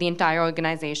down to the entire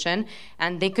organization.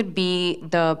 And they could be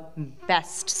the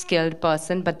best skilled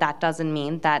person, but that doesn't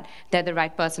mean that they're the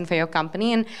right person for your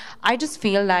company. And I just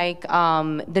feel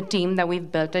the team that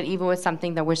we've built at Evo is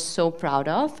something that we're so proud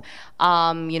of.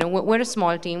 We're a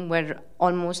small team. We're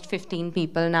almost 15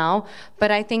 people now, but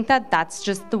I think that that's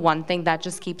just the one thing that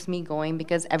just keeps me going,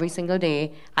 because every single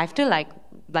day I have to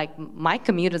like my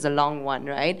commute is a long one,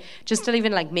 right? Just to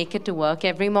even like make it to work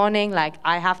every morning, like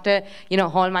I have to,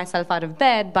 haul myself out of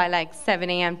bed by like 7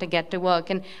 a.m. to get to work.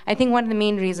 And I think one of the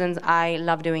main reasons I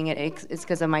love doing it is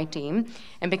because of my team,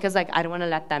 and because like I don't want to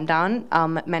let them down.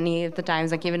 Many of the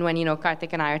times, like even when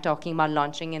Karthik and I are talking about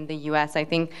launching in the US, I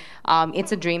think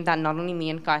it's a dream that not only me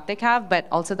and Karthik have, but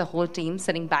also the whole team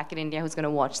sitting back in India who's going to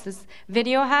watch this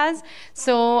video has.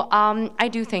 So I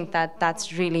do think that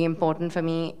that's really important for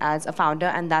me as a founder,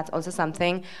 and that's also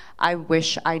something I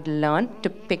wish I'd learned, to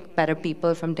pick better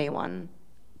people from day one.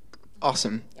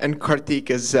 Awesome. And Karthik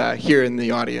is here in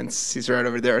the audience. He's right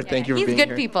over there. Yeah, Thank you for being here.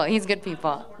 He's good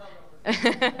people.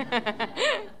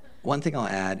 One thing I'll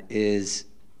add is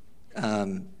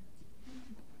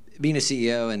being a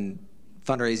CEO and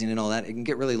fundraising and all that, it can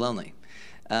get really lonely.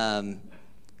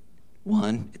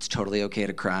 One, it's totally okay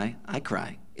to cry. I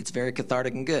cry. It's very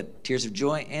cathartic and good. Tears of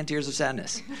joy and tears of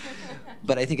sadness.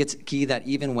 But I think it's key that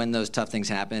even when those tough things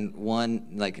happen, one,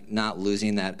 like not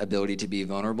losing that ability to be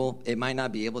vulnerable. It might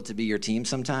not be able to be your team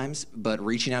sometimes, but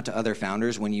reaching out to other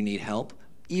founders when you need help,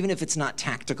 even if it's not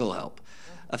tactical help.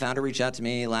 A founder reached out to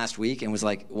me last week and was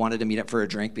like, wanted to meet up for a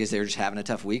drink because they were just having a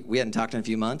tough week. We hadn't talked in a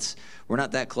few months. We're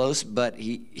not that close, but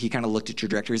he kind of looked at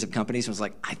trajectories of companies and was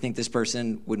like, I think this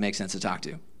person would make sense to talk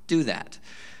to. Do that.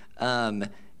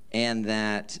 And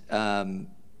that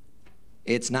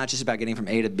it's not just about getting from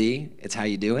A to B, it's how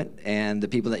you do it, and the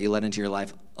people that you let into your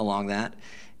life along that.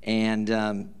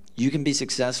 And you can be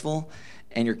successful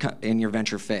and your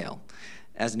venture fail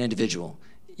as an individual.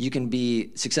 You can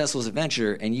be successful as a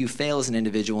venture and you fail as an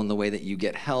individual in the way that you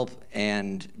get help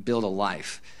and build a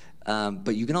life.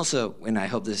 But you can also, and I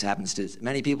hope this happens to as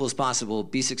many people as possible,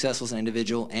 be successful as an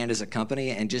individual and as a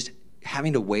company, and just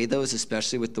having to weigh those,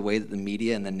 especially with the way that the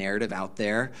media and the narrative out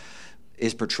there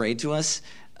is portrayed to us.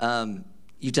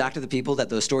 You talk to the people that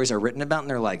those stories are written about and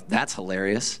they're like, that's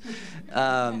hilarious.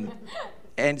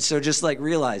 And so just like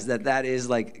realize that that is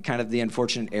like kind of the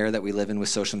unfortunate era that we live in with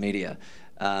social media.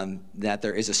 That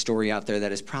there is a story out there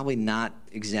that is probably not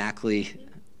exactly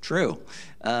true.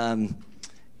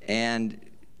 And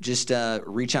just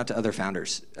reach out to other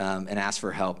founders and ask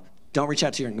for help. Don't reach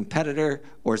out to your competitor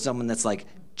or someone that's like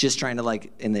just trying to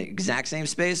like in the exact same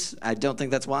space. I don't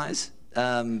think that's wise.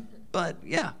 But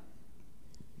yeah.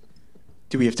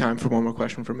 Do we have time for one more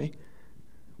question from me?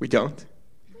 We don't?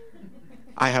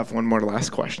 I have one more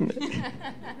last question.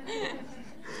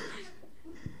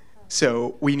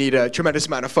 So we need a tremendous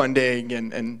amount of funding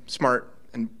and smarts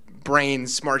and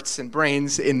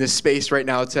brains in this space right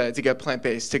now to get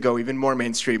plant-based to go even more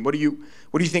mainstream. What do you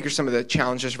think are some of the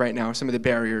challenges right now, some of the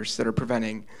barriers that are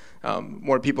preventing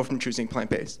more people from choosing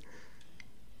plant-based?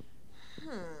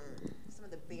 Some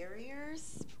of the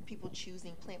barriers, people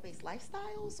choosing plant-based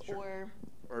lifestyles, or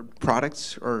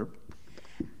products, or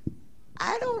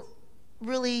I don't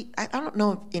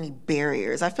know of any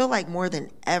barriers. I feel like more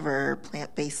than ever,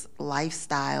 plant-based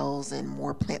lifestyles and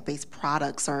more plant-based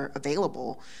products are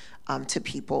available to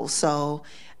people. So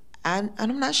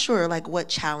I'm not sure, like, what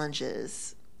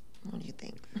challenges. What do you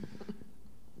think?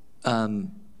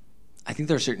 I think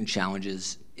there are certain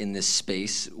challenges in this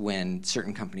space when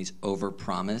certain companies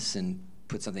overpromise and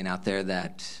put something out there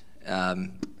that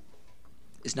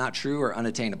is not true or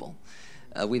unattainable.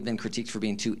 We've been critiqued for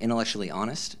being too intellectually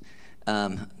honest.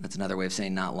 That's another way of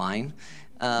saying not lying.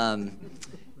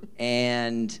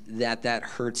 And that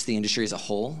hurts the industry as a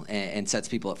whole and sets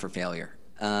people up for failure.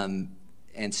 And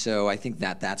so I think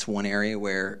that's one area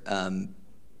where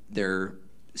there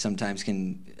sometimes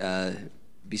can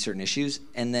be certain issues.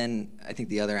 And then I think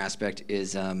the other aspect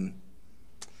is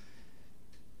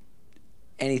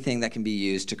anything that can be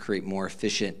used to create more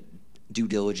efficient due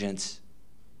diligence,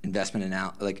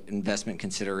 investment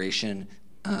consideration,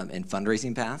 and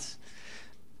fundraising paths.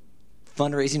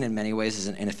 Fundraising in many ways is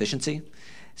an inefficiency.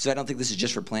 So I don't think this is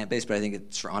just for plant-based, but I think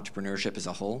it's for entrepreneurship as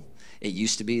a whole. It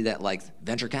used to be that like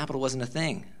venture capital wasn't a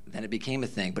thing. Then it became a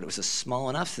thing, but it was a small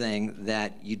enough thing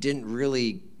that you didn't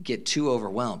really get too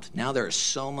overwhelmed. Now there is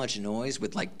so much noise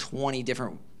with like 20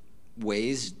 different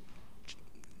ways.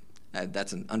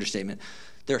 That's an understatement.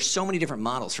 There are so many different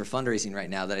models for fundraising right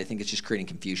now that I think it's just creating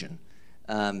confusion.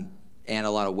 And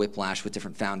a lot of whiplash with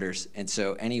different founders. And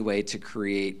so any way to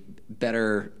create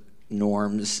better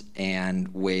norms and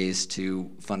ways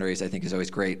to fundraise, I think, is always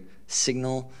great.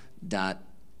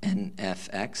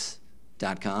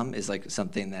 Signal.nfx.com is like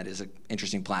something that is an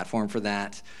interesting platform for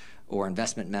that. Or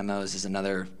investment memos is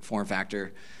another form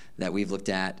factor that we've looked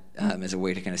at as a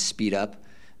way to kind of speed up.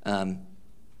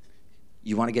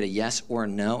 You want to get a yes or a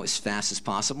no as fast as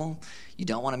possible. You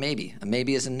don't want a maybe. A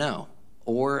maybe is a no.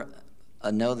 Or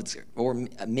a no that's, or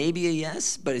maybe a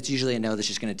yes, but it's usually a no that's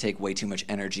just going to take way too much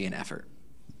energy and effort.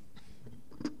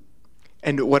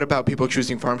 And what about people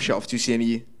choosing Farmshelf? Do you see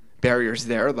any barriers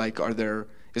there? Like,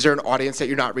 is there an audience that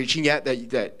you're not reaching yet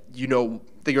that you know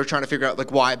that you're trying to figure out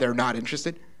like why they're not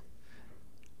interested?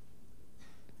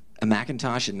 A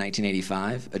Macintosh in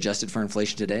 1985, adjusted for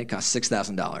inflation today, cost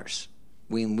 $6,000.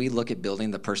 When we look at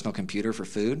building the personal computer for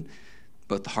food,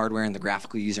 both the hardware and the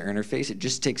graphical user interface, it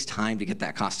just takes time to get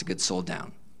that cost of goods sold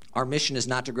down. Our mission is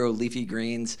not to grow leafy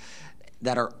greens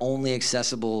that are only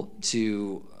accessible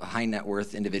to high net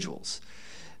worth individuals.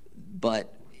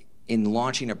 But in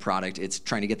launching a product, it's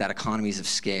trying to get that economies of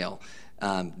scale,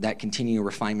 that continual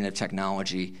refinement of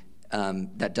technology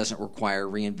that doesn't require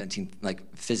reinventing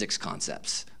like physics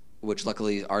concepts, which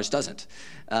luckily ours doesn't.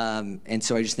 And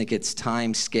so I just think it's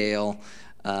time, scale,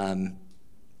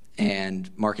 and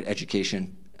market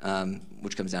education,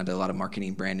 which comes down to a lot of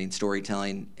marketing, branding,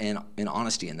 storytelling, and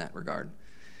honesty in that regard.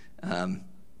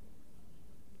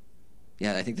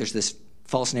 Yeah, I think there's this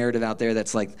false narrative out there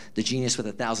that's like the genius with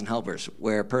 1,000 helpers,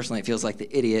 where personally it feels like the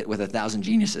idiot with 1,000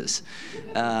 geniuses.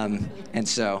 And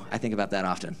so I think about that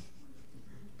often.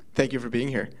 Thank you for being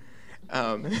here.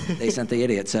 They sent the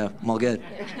idiot, so I'm all good.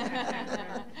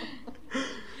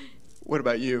 What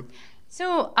about you?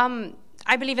 So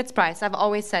I believe it's price. I've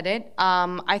always said it.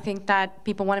 I think that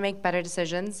people want to make better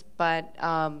decisions, but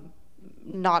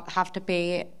not have to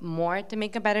pay more to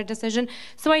make a better decision.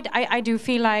 So I do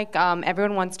feel like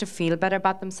everyone wants to feel better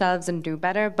about themselves and do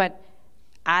better, but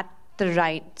at the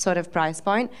right sort of price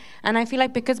point. And I feel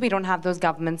like because we don't have those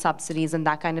government subsidies and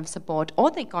that kind of support or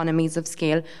the economies of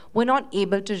scale, we're not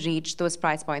able to reach those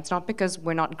price points, not because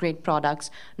we're not great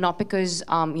products, not because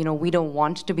we don't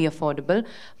want to be affordable,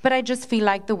 but I just feel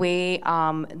like the way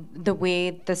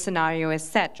the scenario is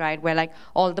set, right, where like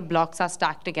all the blocks are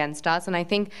stacked against us. And I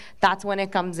think that's when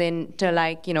it comes in to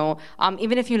like,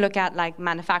 even if you look at like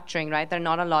manufacturing, right, there are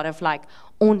not a lot of like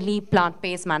only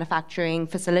plant-based manufacturing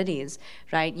facilities,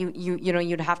 right?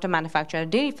 You'd have to manufacture at a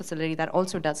dairy facility that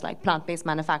also does like plant-based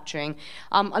manufacturing.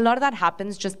 A lot of that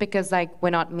happens just because like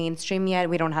we're not mainstream yet.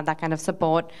 We don't have that kind of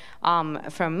support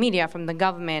from media, from the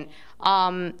government.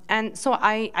 And so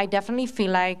I definitely feel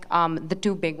like the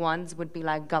two big ones would be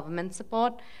like government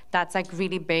support. That's like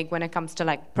really big when it comes to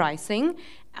like pricing.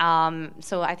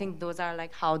 So I think those are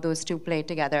like how those two play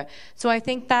together. So I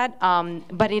think that,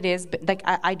 but it is, like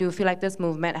I do feel like this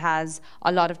movement has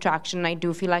a lot of traction. I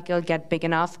do feel like it'll get big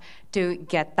enough to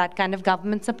get that kind of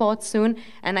government support soon.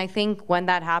 And I think when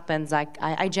that happens, like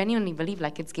I genuinely believe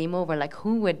like it's game over. Like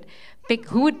who would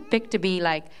pick to be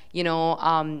like,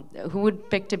 who would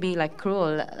pick to be like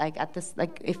cruel, like at this,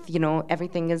 like if,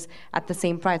 everything is at the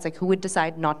same price, like who would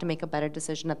decide not to make a better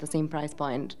decision at the same price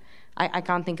point? I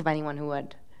can't think of anyone who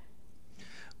would.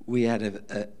 We have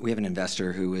an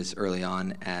investor who was early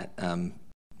on at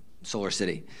Solar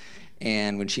City,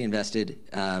 and when she invested,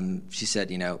 she said,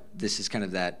 this is kind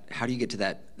of that. How do you get to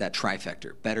that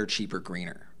trifecta? Better, cheaper,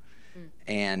 greener.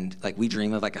 And like we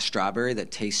dream of like a strawberry that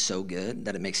tastes so good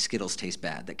that it makes Skittles taste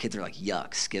bad. That kids are like,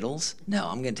 yuck, Skittles? No,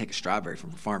 I'm gonna take a strawberry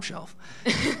from a Farmshelf.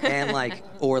 And like,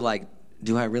 or like,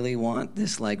 do I really want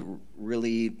this like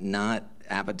really not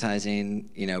appetizing,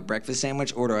 breakfast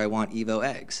sandwich, or do I want Evo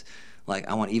eggs? Like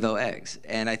I want Evo eggs.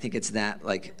 And I think it's that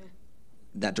like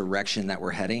that direction that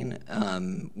we're heading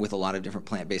with a lot of different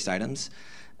plant-based items,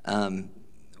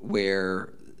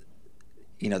 where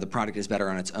the product is better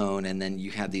on its own, and then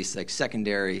you have these like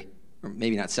secondary, or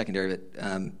maybe not secondary,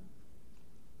 but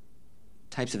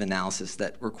types of analysis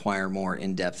that require more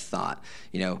in-depth thought.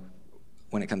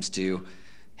 When it comes to,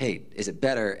 hey, is it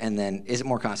better? And then is it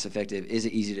more cost-effective? Is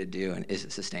it easy to do? And is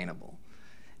it sustainable?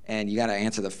 And you got to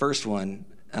answer the first one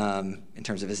in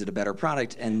terms of is it a better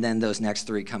product? And then those next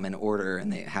three come in order,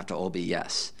 and they have to all be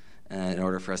yes in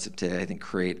order for us to I think,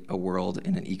 create a world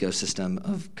in an ecosystem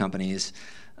of companies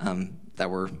that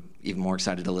we're even more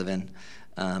excited to live in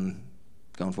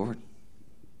going forward.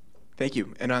 Thank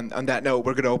you. And on that note,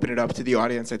 we're going to open it up to the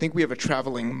audience. I think we have a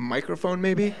traveling microphone,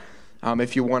 maybe.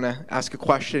 If you want to ask a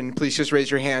question, please just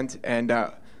raise your hand, and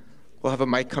we'll have a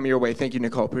mic come your way. Thank you,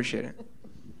 Nicole. Appreciate it.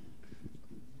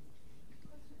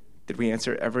 Did we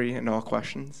answer every and all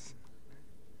questions?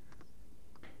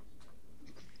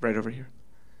 Right over here.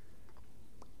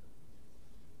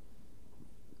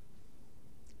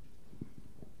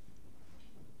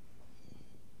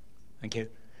 Thank you.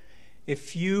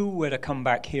 If you were to come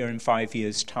back here in 5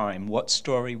 years' time, what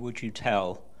story would you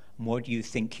tell? And what do you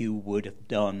think you would have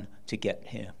done to get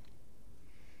here?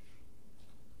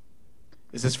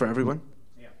 Is this for everyone?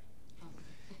 Yeah.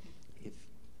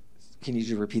 Can you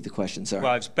just repeat the question? Sorry.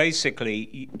 Well, it's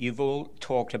basically, you've all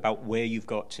talked about where you've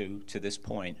got to this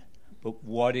point, but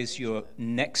what is your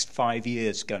next 5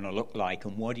 years going to look like,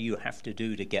 and what do you have to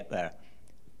do to get there?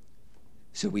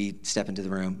 So we step into the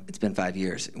room. It's been 5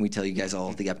 years, and we tell you guys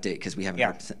all the update because we haven't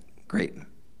heard. Great.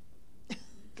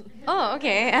 Oh,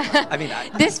 okay. I mean,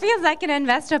 this feels like an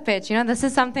investor pitch. You know, this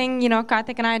is something, you know,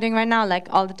 Karthik and I are doing right now, like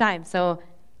all the time. So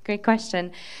great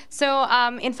question. So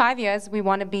in 5 years, we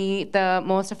want to be the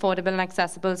most affordable and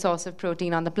accessible source of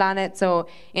protein on the planet. So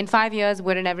in 5 years,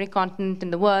 we're in every continent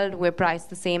in the world. We're priced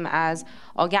the same as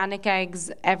organic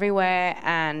eggs everywhere.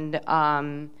 And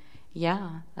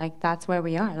yeah, like that's where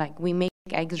we are. Like we make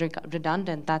eggs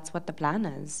redundant. That's what the plan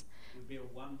is. Would be a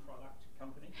one-product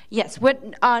company? Yes, we're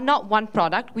not one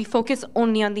product. We focus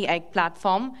only on the egg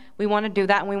platform. We want to do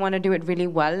that, and we want to do it really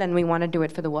well, and we want to do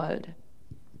it for the world.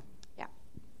 Yeah.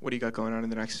 What do you got going on in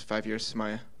the next 5 years,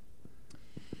 Samia?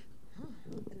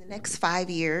 In the next 5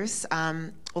 years,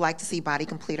 we'd like to see Body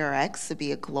Completer X to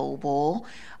be a global,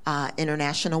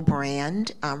 international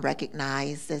brand,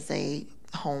 recognized as a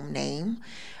home name.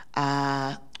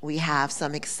 We have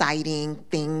some exciting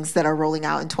things that are rolling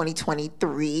out in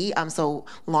 2023. So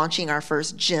launching our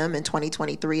first gym in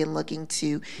 2023 and looking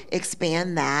to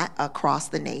expand that across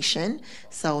the nation.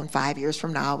 So in 5 years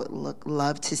from now, I would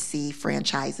love to see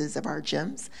franchises of our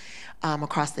gyms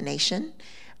across the nation.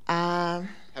 Have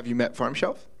you met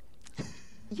Farmshelf?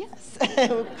 Yes.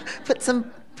 Put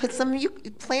some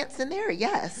plants in there,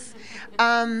 yes.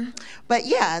 But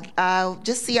yeah,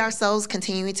 just see ourselves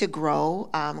continuing to grow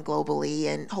globally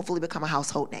and hopefully become a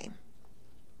household name.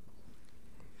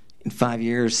 In 5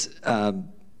 years,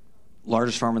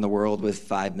 largest farm in the world with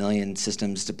 5 million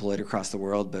systems deployed across the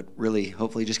world, but really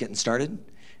hopefully just getting started,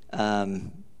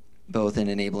 both in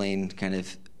enabling kind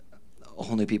of a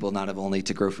whole new people not only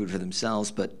to grow food for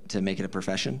themselves, but to make it a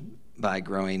profession by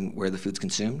growing where the food's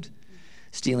consumed.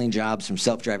 Stealing jobs from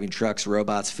self-driving trucks,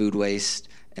 robots, food waste,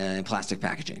 and plastic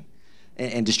packaging,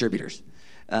 and distributors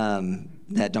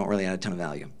that don't really add a ton of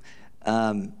value.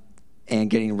 And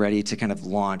getting ready to kind of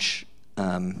launch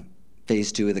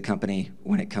phase 2 of the company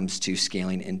when it comes to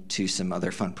scaling into some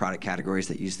other fun product categories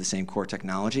that use the same core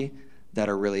technology that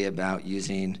are really about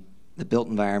using the built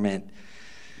environment,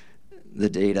 the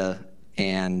data,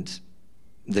 and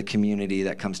the community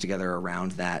that comes together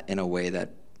around that in a way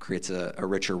that creates a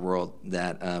richer world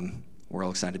that we're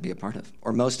all excited to be a part of,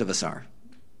 or most of us are.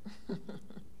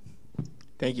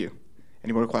 Thank you.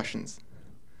 Any more questions?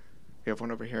 We have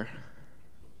one over here.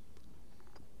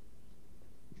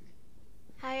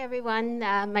 Hi, everyone.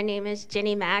 My name is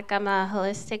Jenny Mack. I'm a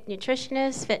holistic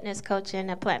nutritionist, fitness coach, and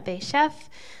a plant-based chef.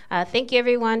 Thank you,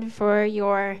 everyone, for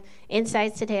your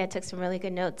insights today. I took some really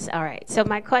good notes. All right. So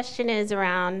my question is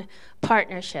around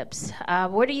partnerships.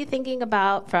 What are you thinking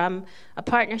about from a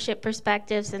partnership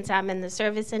perspective? Since I'm in the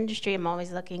service industry, I'm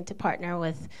always looking to partner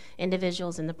with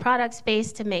individuals in the product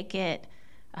space to make it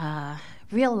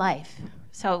real life.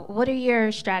 So what are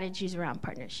your strategies around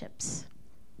partnerships?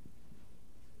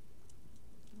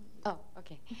 Oh,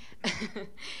 okay.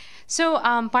 So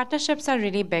partnerships are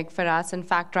really big for us. In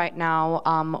fact, right now,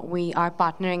 we are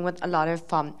partnering with a lot of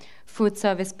food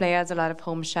service players, a lot of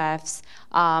home chefs,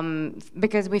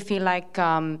 because we feel like,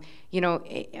 you know,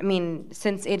 I mean,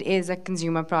 since it is a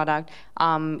consumer product,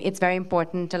 it's very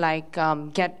important to like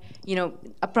get, you know,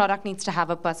 a product needs to have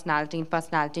a personality, and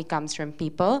personality comes from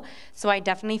people. So I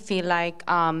definitely feel like,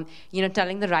 you know,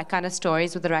 telling the right kind of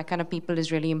stories with the right kind of people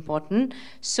is really important.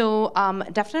 So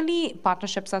definitely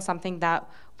partnerships are something that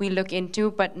we look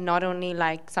into, but not only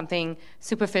like something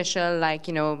superficial, like,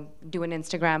 you know, do an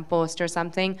Instagram post or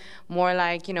something, more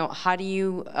like, you know, how do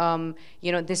you,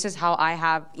 you know, this is how I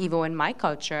have Evo in my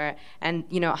culture, and,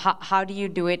 you know, how do you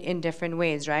do it in different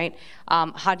ways, right?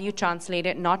 How do you translate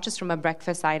it, not just from a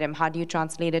breakfast item, how do you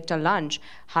translate it to lunch?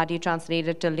 How do you translate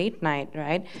it to late night,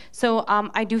 right? So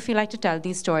I do feel like to tell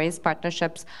these stories,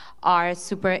 partnerships are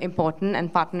super important,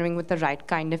 and partnering with the right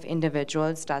kind of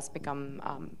individuals does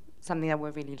become something that we're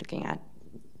really looking at.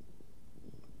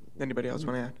 Anybody else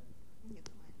want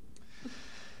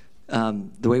to add?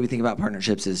 The way we think about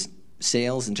partnerships is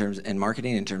sales in terms and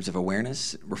marketing in terms of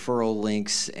awareness, referral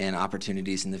links, and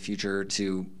opportunities in the future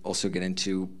to also get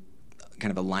into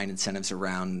kind of aligned incentives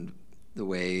around the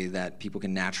way that people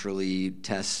can naturally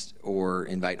test or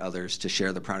invite others to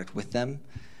share the product with them.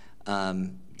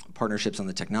 Partnerships on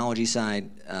the technology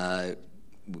side.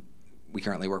 We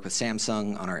currently work with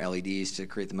Samsung on our LEDs to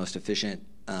create the most efficient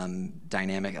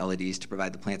dynamic LEDs to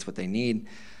provide the plants what they need.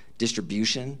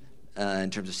 Distribution in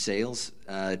terms of sales.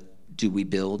 Do we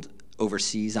build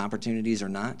overseas opportunities or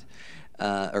not?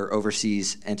 Or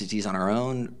overseas entities on our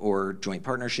own or joint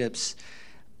partnerships?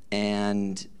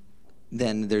 And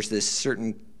then there's this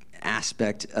certain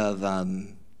aspect of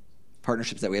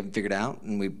partnerships that we haven't figured out,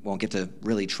 and we won't get to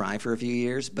really try for a few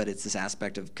years, but it's this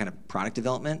aspect of kind of product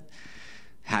development.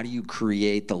 How do you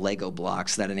create the Lego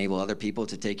blocks that enable other people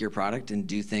to take your product and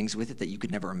do things with it that you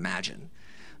could never imagine?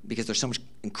 Because there's so much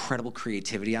incredible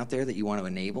creativity out there that you want to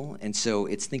enable, and so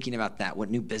it's thinking about that. What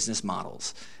new business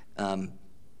models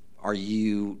are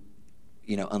you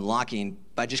unlocking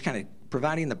by just kind of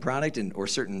providing the product or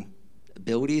certain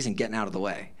abilities and getting out of the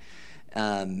way?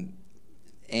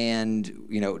 And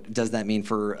does that mean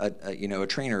for a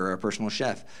trainer or a personal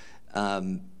chef,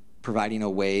 providing a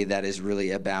way that is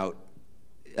really about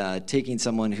taking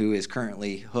someone who is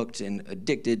currently hooked and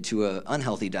addicted to an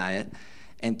unhealthy diet,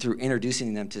 and through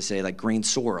introducing them to, say, like green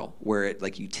sorrel, where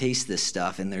you taste this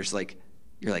stuff and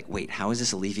you're like, wait, how is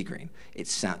this a leafy green? It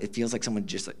feels like someone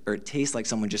it tastes like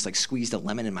someone just squeezed a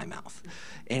lemon in my mouth,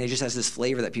 and it just has this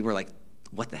flavor that people are like,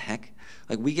 what the heck?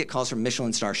 Like, we get calls from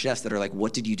Michelin star chefs that are like,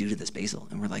 what did you do to this basil?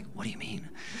 And we're like, what do you mean?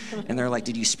 And they're like,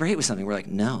 did you spray it with something? We're like,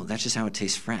 no, that's just how it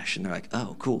tastes fresh. And they're like,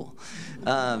 oh, cool.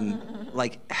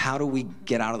 How do we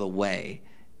get out of the way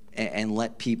and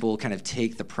let people kind of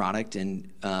take the product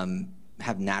and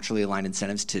have naturally aligned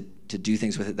incentives to do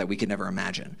things with it that we could never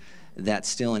imagine, that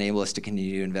still enable us to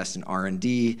continue to invest in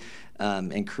R&D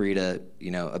and create a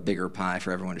bigger pie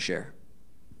for everyone to share?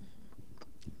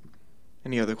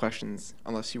 Any other questions,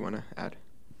 unless you want to add?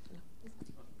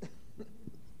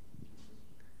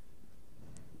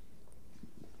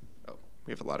 Oh,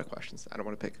 we have a lot of questions. I don't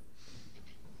want to pick.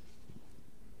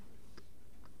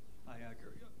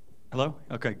 Hello?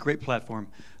 Okay, great platform.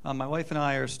 My wife and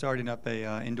I are starting up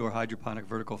a indoor hydroponic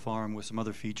vertical farm with some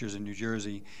other features in New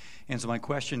Jersey. And so my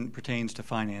question pertains to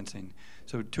financing.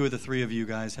 So 2 of the 3 of you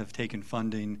guys have taken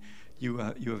funding. You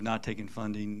have not taken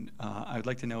funding. I would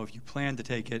like to know if you plan to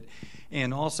take it.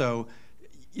 And also,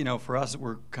 for us,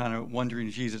 we're kind of wondering,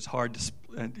 geez, it's hard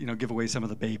to give away some of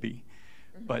the baby,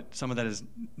 but some of that is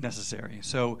necessary.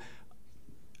 So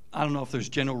I don't know if there's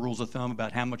general rules of thumb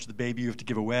about how much of the baby you have to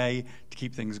give away to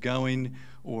keep things going,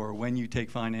 or when you take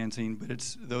financing, but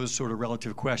it's those sort of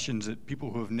relative questions that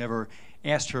people who have never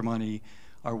asked for money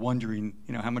are wondering,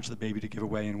 how much of the baby to give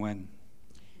away and when.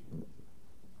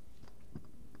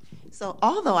 So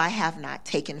although I have not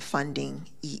taken funding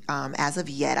as of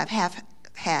yet, I have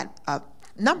had a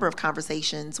number of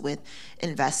conversations with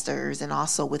investors and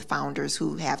also with founders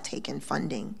who have taken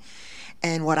funding.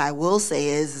 And what I will say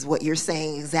is what you're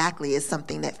saying exactly is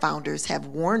something that founders have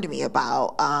warned me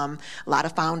about. A lot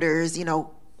of founders,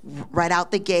 right out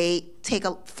the gate,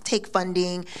 take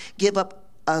funding, give up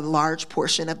a large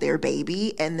portion of their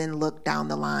baby, and then look down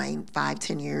the line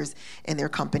 5-10 years and their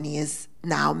company is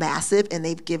now massive and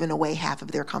they've given away half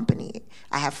of their company.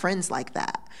 I have friends like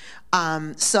that.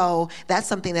 So that's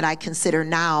something that I consider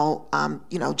now,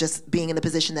 just being in the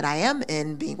position that I am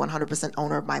in, being 100%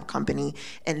 owner of my company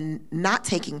and not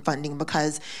taking funding,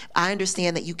 because I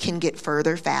understand that you can get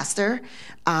further faster.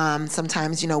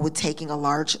 Sometimes, with taking a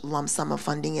large lump sum of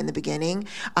funding in the beginning,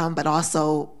 but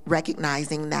also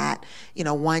recognizing that,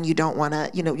 one, you don't want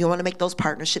to, you want to make those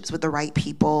partnerships with the right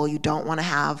people. You don't want to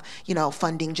have,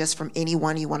 funding just from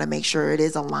anyone. You want to make sure it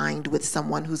is aligned with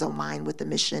someone who's aligned with the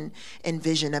mission and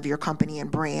vision of your company and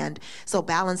brand. So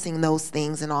balancing those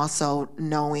things and also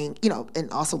knowing,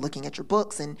 and also looking at your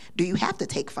books and do you have to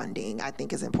take funding, I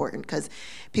think is important, because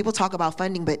people talk about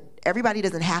funding, but everybody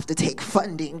doesn't have to take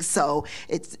funding. So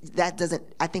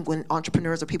I think when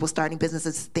entrepreneurs or people starting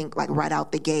businesses think like right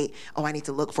out the gate, oh, I need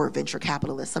to look for a venture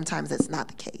capitalist. Sometimes that's not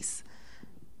the case.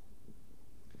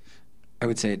 I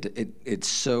would say it's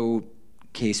so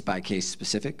case by case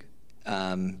specific,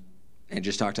 and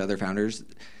just talk to other founders.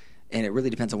 And it really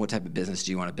depends on what type of business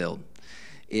do you want to build.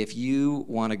 If you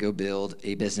want to go build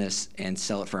a business and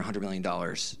sell it for $100 million,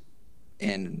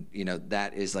 and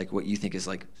that is like what you think is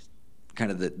like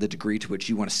kind of the degree to which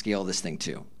you want to scale this thing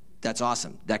to, that's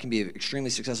awesome. That can be an extremely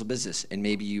successful business, and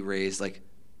maybe you raise like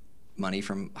money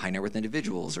from high net worth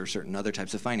individuals or certain other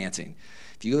types of financing.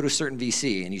 If you go to a certain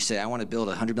VC and you say, I want to build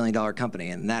a $100 million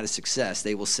company, and that is success,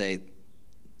 they will say,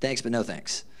 thanks, but no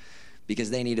thanks. Because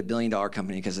they need $1 billion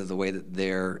company because of the way that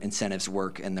their incentives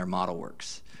work and their model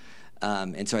works.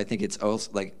 And so I think it's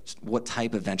also like, what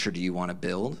type of venture do you want to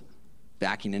build?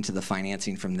 Backing into the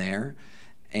financing from there,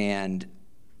 and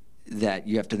that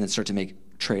you have to then start to make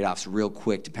trade-offs real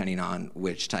quick depending on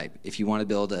which type. If you want to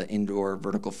build an indoor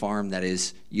vertical farm that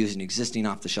is using existing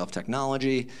off-the-shelf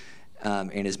technology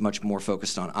and is much more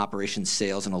focused on operations,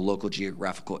 sales in a local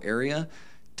geographical area,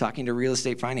 talking to real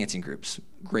estate financing groups,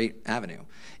 great avenue.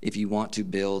 If you want to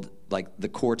build like the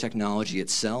core technology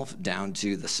itself down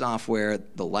to the software,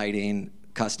 the lighting,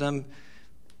 custom,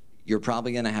 you're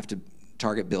probably going to have to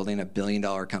target building a $1 billion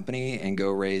company and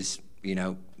go raise,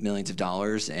 millions of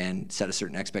dollars and set a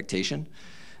certain expectation.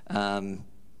 And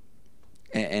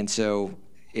so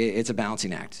it's a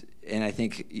balancing act. And I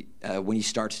think when you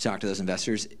start to talk to those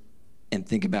investors and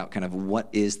think about kind of what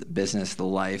is the business, the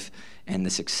life, and the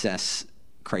success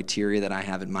criteria that I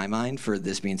have in my mind for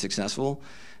this being successful,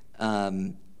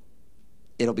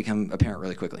 it'll become apparent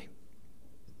really quickly.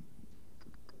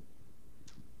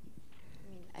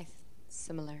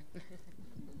 Similar.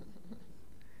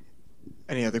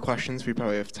 Any other questions? We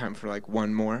probably have time for like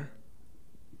one more.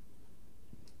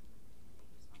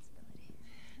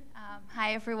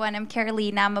 Hi everyone, I'm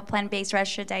Carolina. I'm a plant-based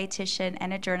registered dietitian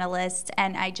and a journalist,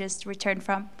 and I just returned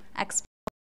from Expo.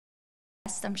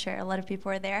 I'm sure a lot of people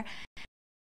were there.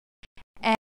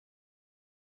 And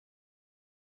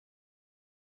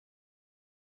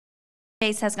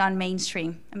has gone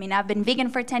mainstream. I mean, I've been vegan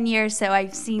for 10 years, so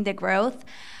I've seen the growth.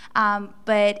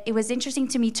 But it was interesting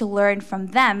to me to learn from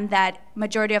them that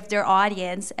majority of their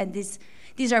audience, and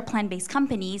these are plant-based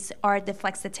companies, are the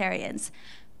flexitarians.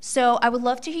 So I would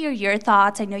love to hear your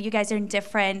thoughts. I know you guys are in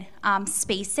different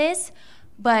spaces,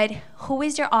 but who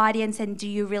is your audience, and do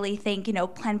you really think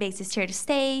plant-based is here to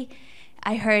stay?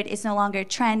 I heard it's no longer a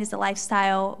trend, it's a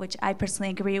lifestyle, which I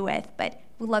personally agree with, but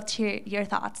would love to hear your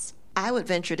thoughts. I would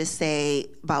venture to say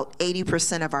about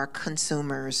 80% of our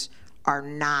consumers are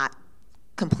not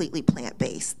completely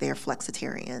plant-based. They're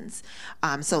flexitarians.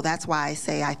 So that's why I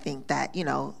say I think that,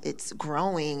 it's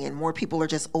growing and more people are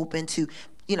just open to,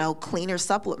 cleaner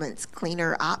supplements,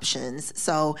 cleaner options.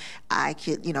 So I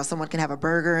could, someone can have a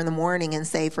burger in the morning and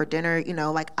say for dinner,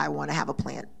 I want to have a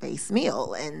plant-based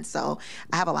meal. And so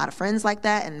I have a lot of friends like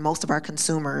that, and most of our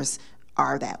consumers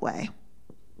are that way.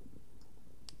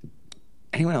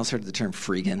 Anyone else heard of the term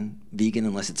freegan? Vegan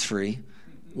unless it's free?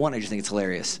 One, I just think it's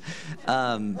hilarious.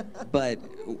 But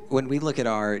when we look at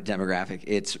our demographic,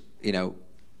 it's,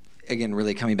 again,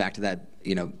 really coming back to that,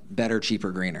 better,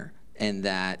 cheaper, greener. And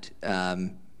that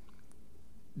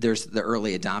there's the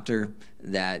early adopter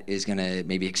that is going to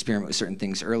maybe experiment with certain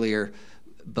things earlier.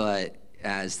 But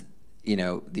as,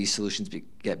 these solutions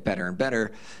get better and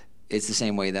better, it's the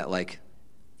same way that, like,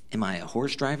 am I a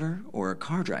horse driver or a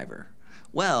car driver?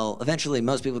 Well, eventually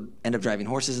most people end up driving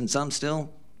horses, and some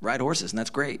still ride horses, and that's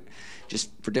great, just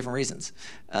for different reasons,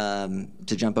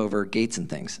 to jump over gates and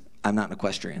things. I'm not an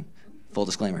equestrian, full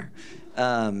disclaimer.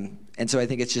 And so I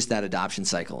think it's just that adoption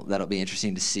cycle that'll be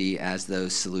interesting to see as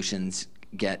those solutions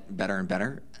get better and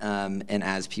better, and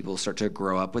as people start to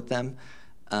grow up with them.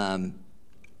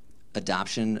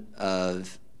 Adoption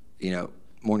of,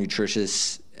 more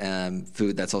nutritious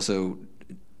food that's also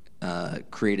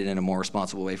created in a more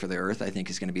responsible way for the earth, I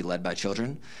think is going to be led by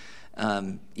children.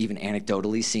 Even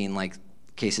anecdotally, seeing like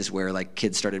cases where like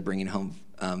kids started bringing home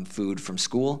food from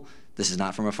school. This is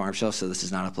not from a Farmshelf, so this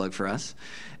is not a plug for us.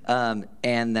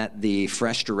 And that the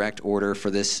fresh direct order for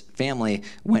this family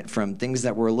went from things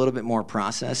that were a little bit more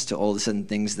processed to all of a sudden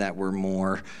things that were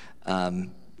more,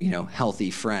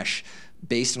 healthy, fresh,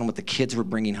 based on what the kids were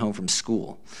bringing home from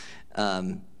school.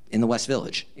 In the West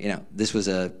Village, this was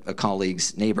a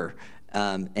colleague's neighbor,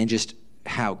 and just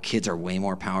how kids are way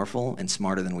more powerful and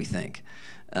smarter than we think.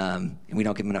 And we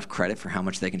don't give them enough credit for how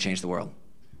much they can change the world.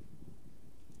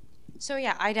 So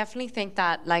yeah, I definitely think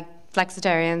that like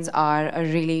flexitarians are a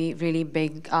really, really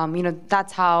big,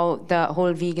 that's how the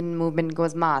whole vegan movement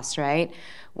goes mass, right?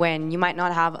 When you might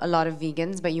not have a lot of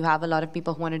vegans, but you have a lot of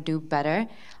people who want to do better.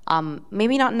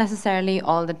 Maybe not necessarily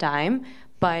all the time,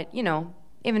 but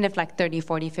even if like 30,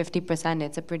 40, 50%,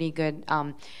 it's a pretty good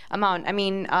amount. I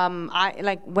mean,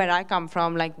 where I come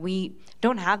from, like we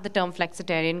don't have the term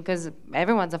flexitarian because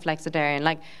everyone's a flexitarian.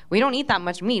 Like we don't eat that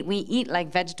much meat. We eat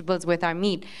like vegetables with our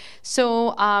meat.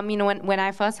 So, when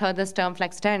I first heard this term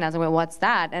flexitarian, I was like, well, what's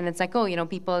that? And it's like,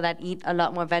 people that eat a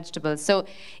lot more vegetables. So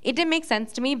it didn't make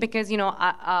sense to me because,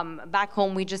 back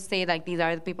home we just say like these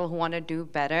are the people who want to do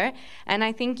better. And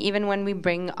I think even when we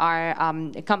bring our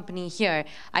company here,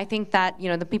 I think that,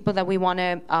 the people that we want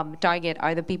to target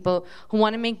are the people who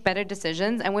want to make better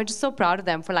decisions, and we're just so proud of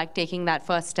them for like taking that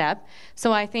first step.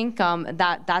 So I think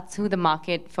that's who the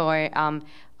market for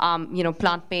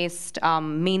plant-based a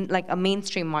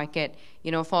mainstream market,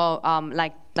 for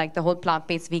like the whole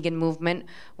plant-based vegan movement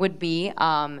would be.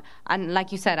 And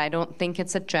like you said, I don't think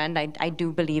it's a trend. I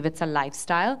do believe it's a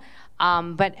lifestyle.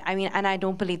 But I mean, and I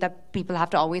don't believe that people have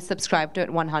to always subscribe to it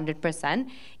 100%.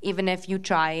 Even if you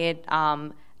try it.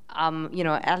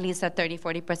 At least at 30,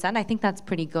 40%, I think that's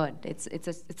pretty good.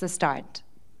 It's a start.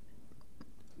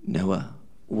 Noah,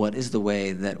 what is the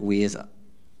way that we as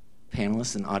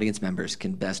panelists and audience members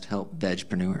can best help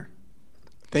VEGPRENEUR?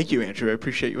 Thank you, Andrew. I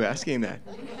appreciate you asking that.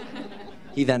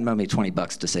 He Venmoed me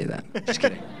 $20 to say that. Just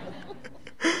kidding.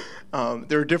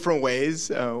 There are different ways.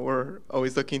 We're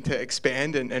always looking to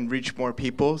expand and reach more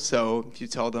people. So if you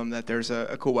tell them that there's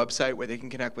a cool website where they can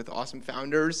connect with awesome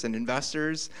founders and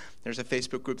investors, there's a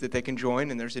Facebook group that they can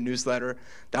join, and there's a newsletter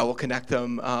that will connect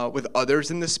them with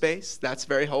others in the space. That's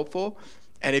very helpful.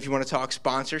 And if you want to talk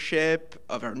sponsorship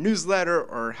of our newsletter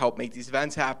or help make these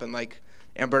events happen, like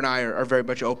Amber and I are very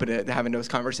much open to having those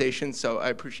conversations. So I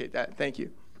appreciate that. Thank you.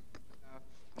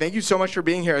 Thank you so much for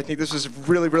being here. I think this was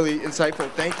really, really insightful.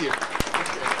 Thank you.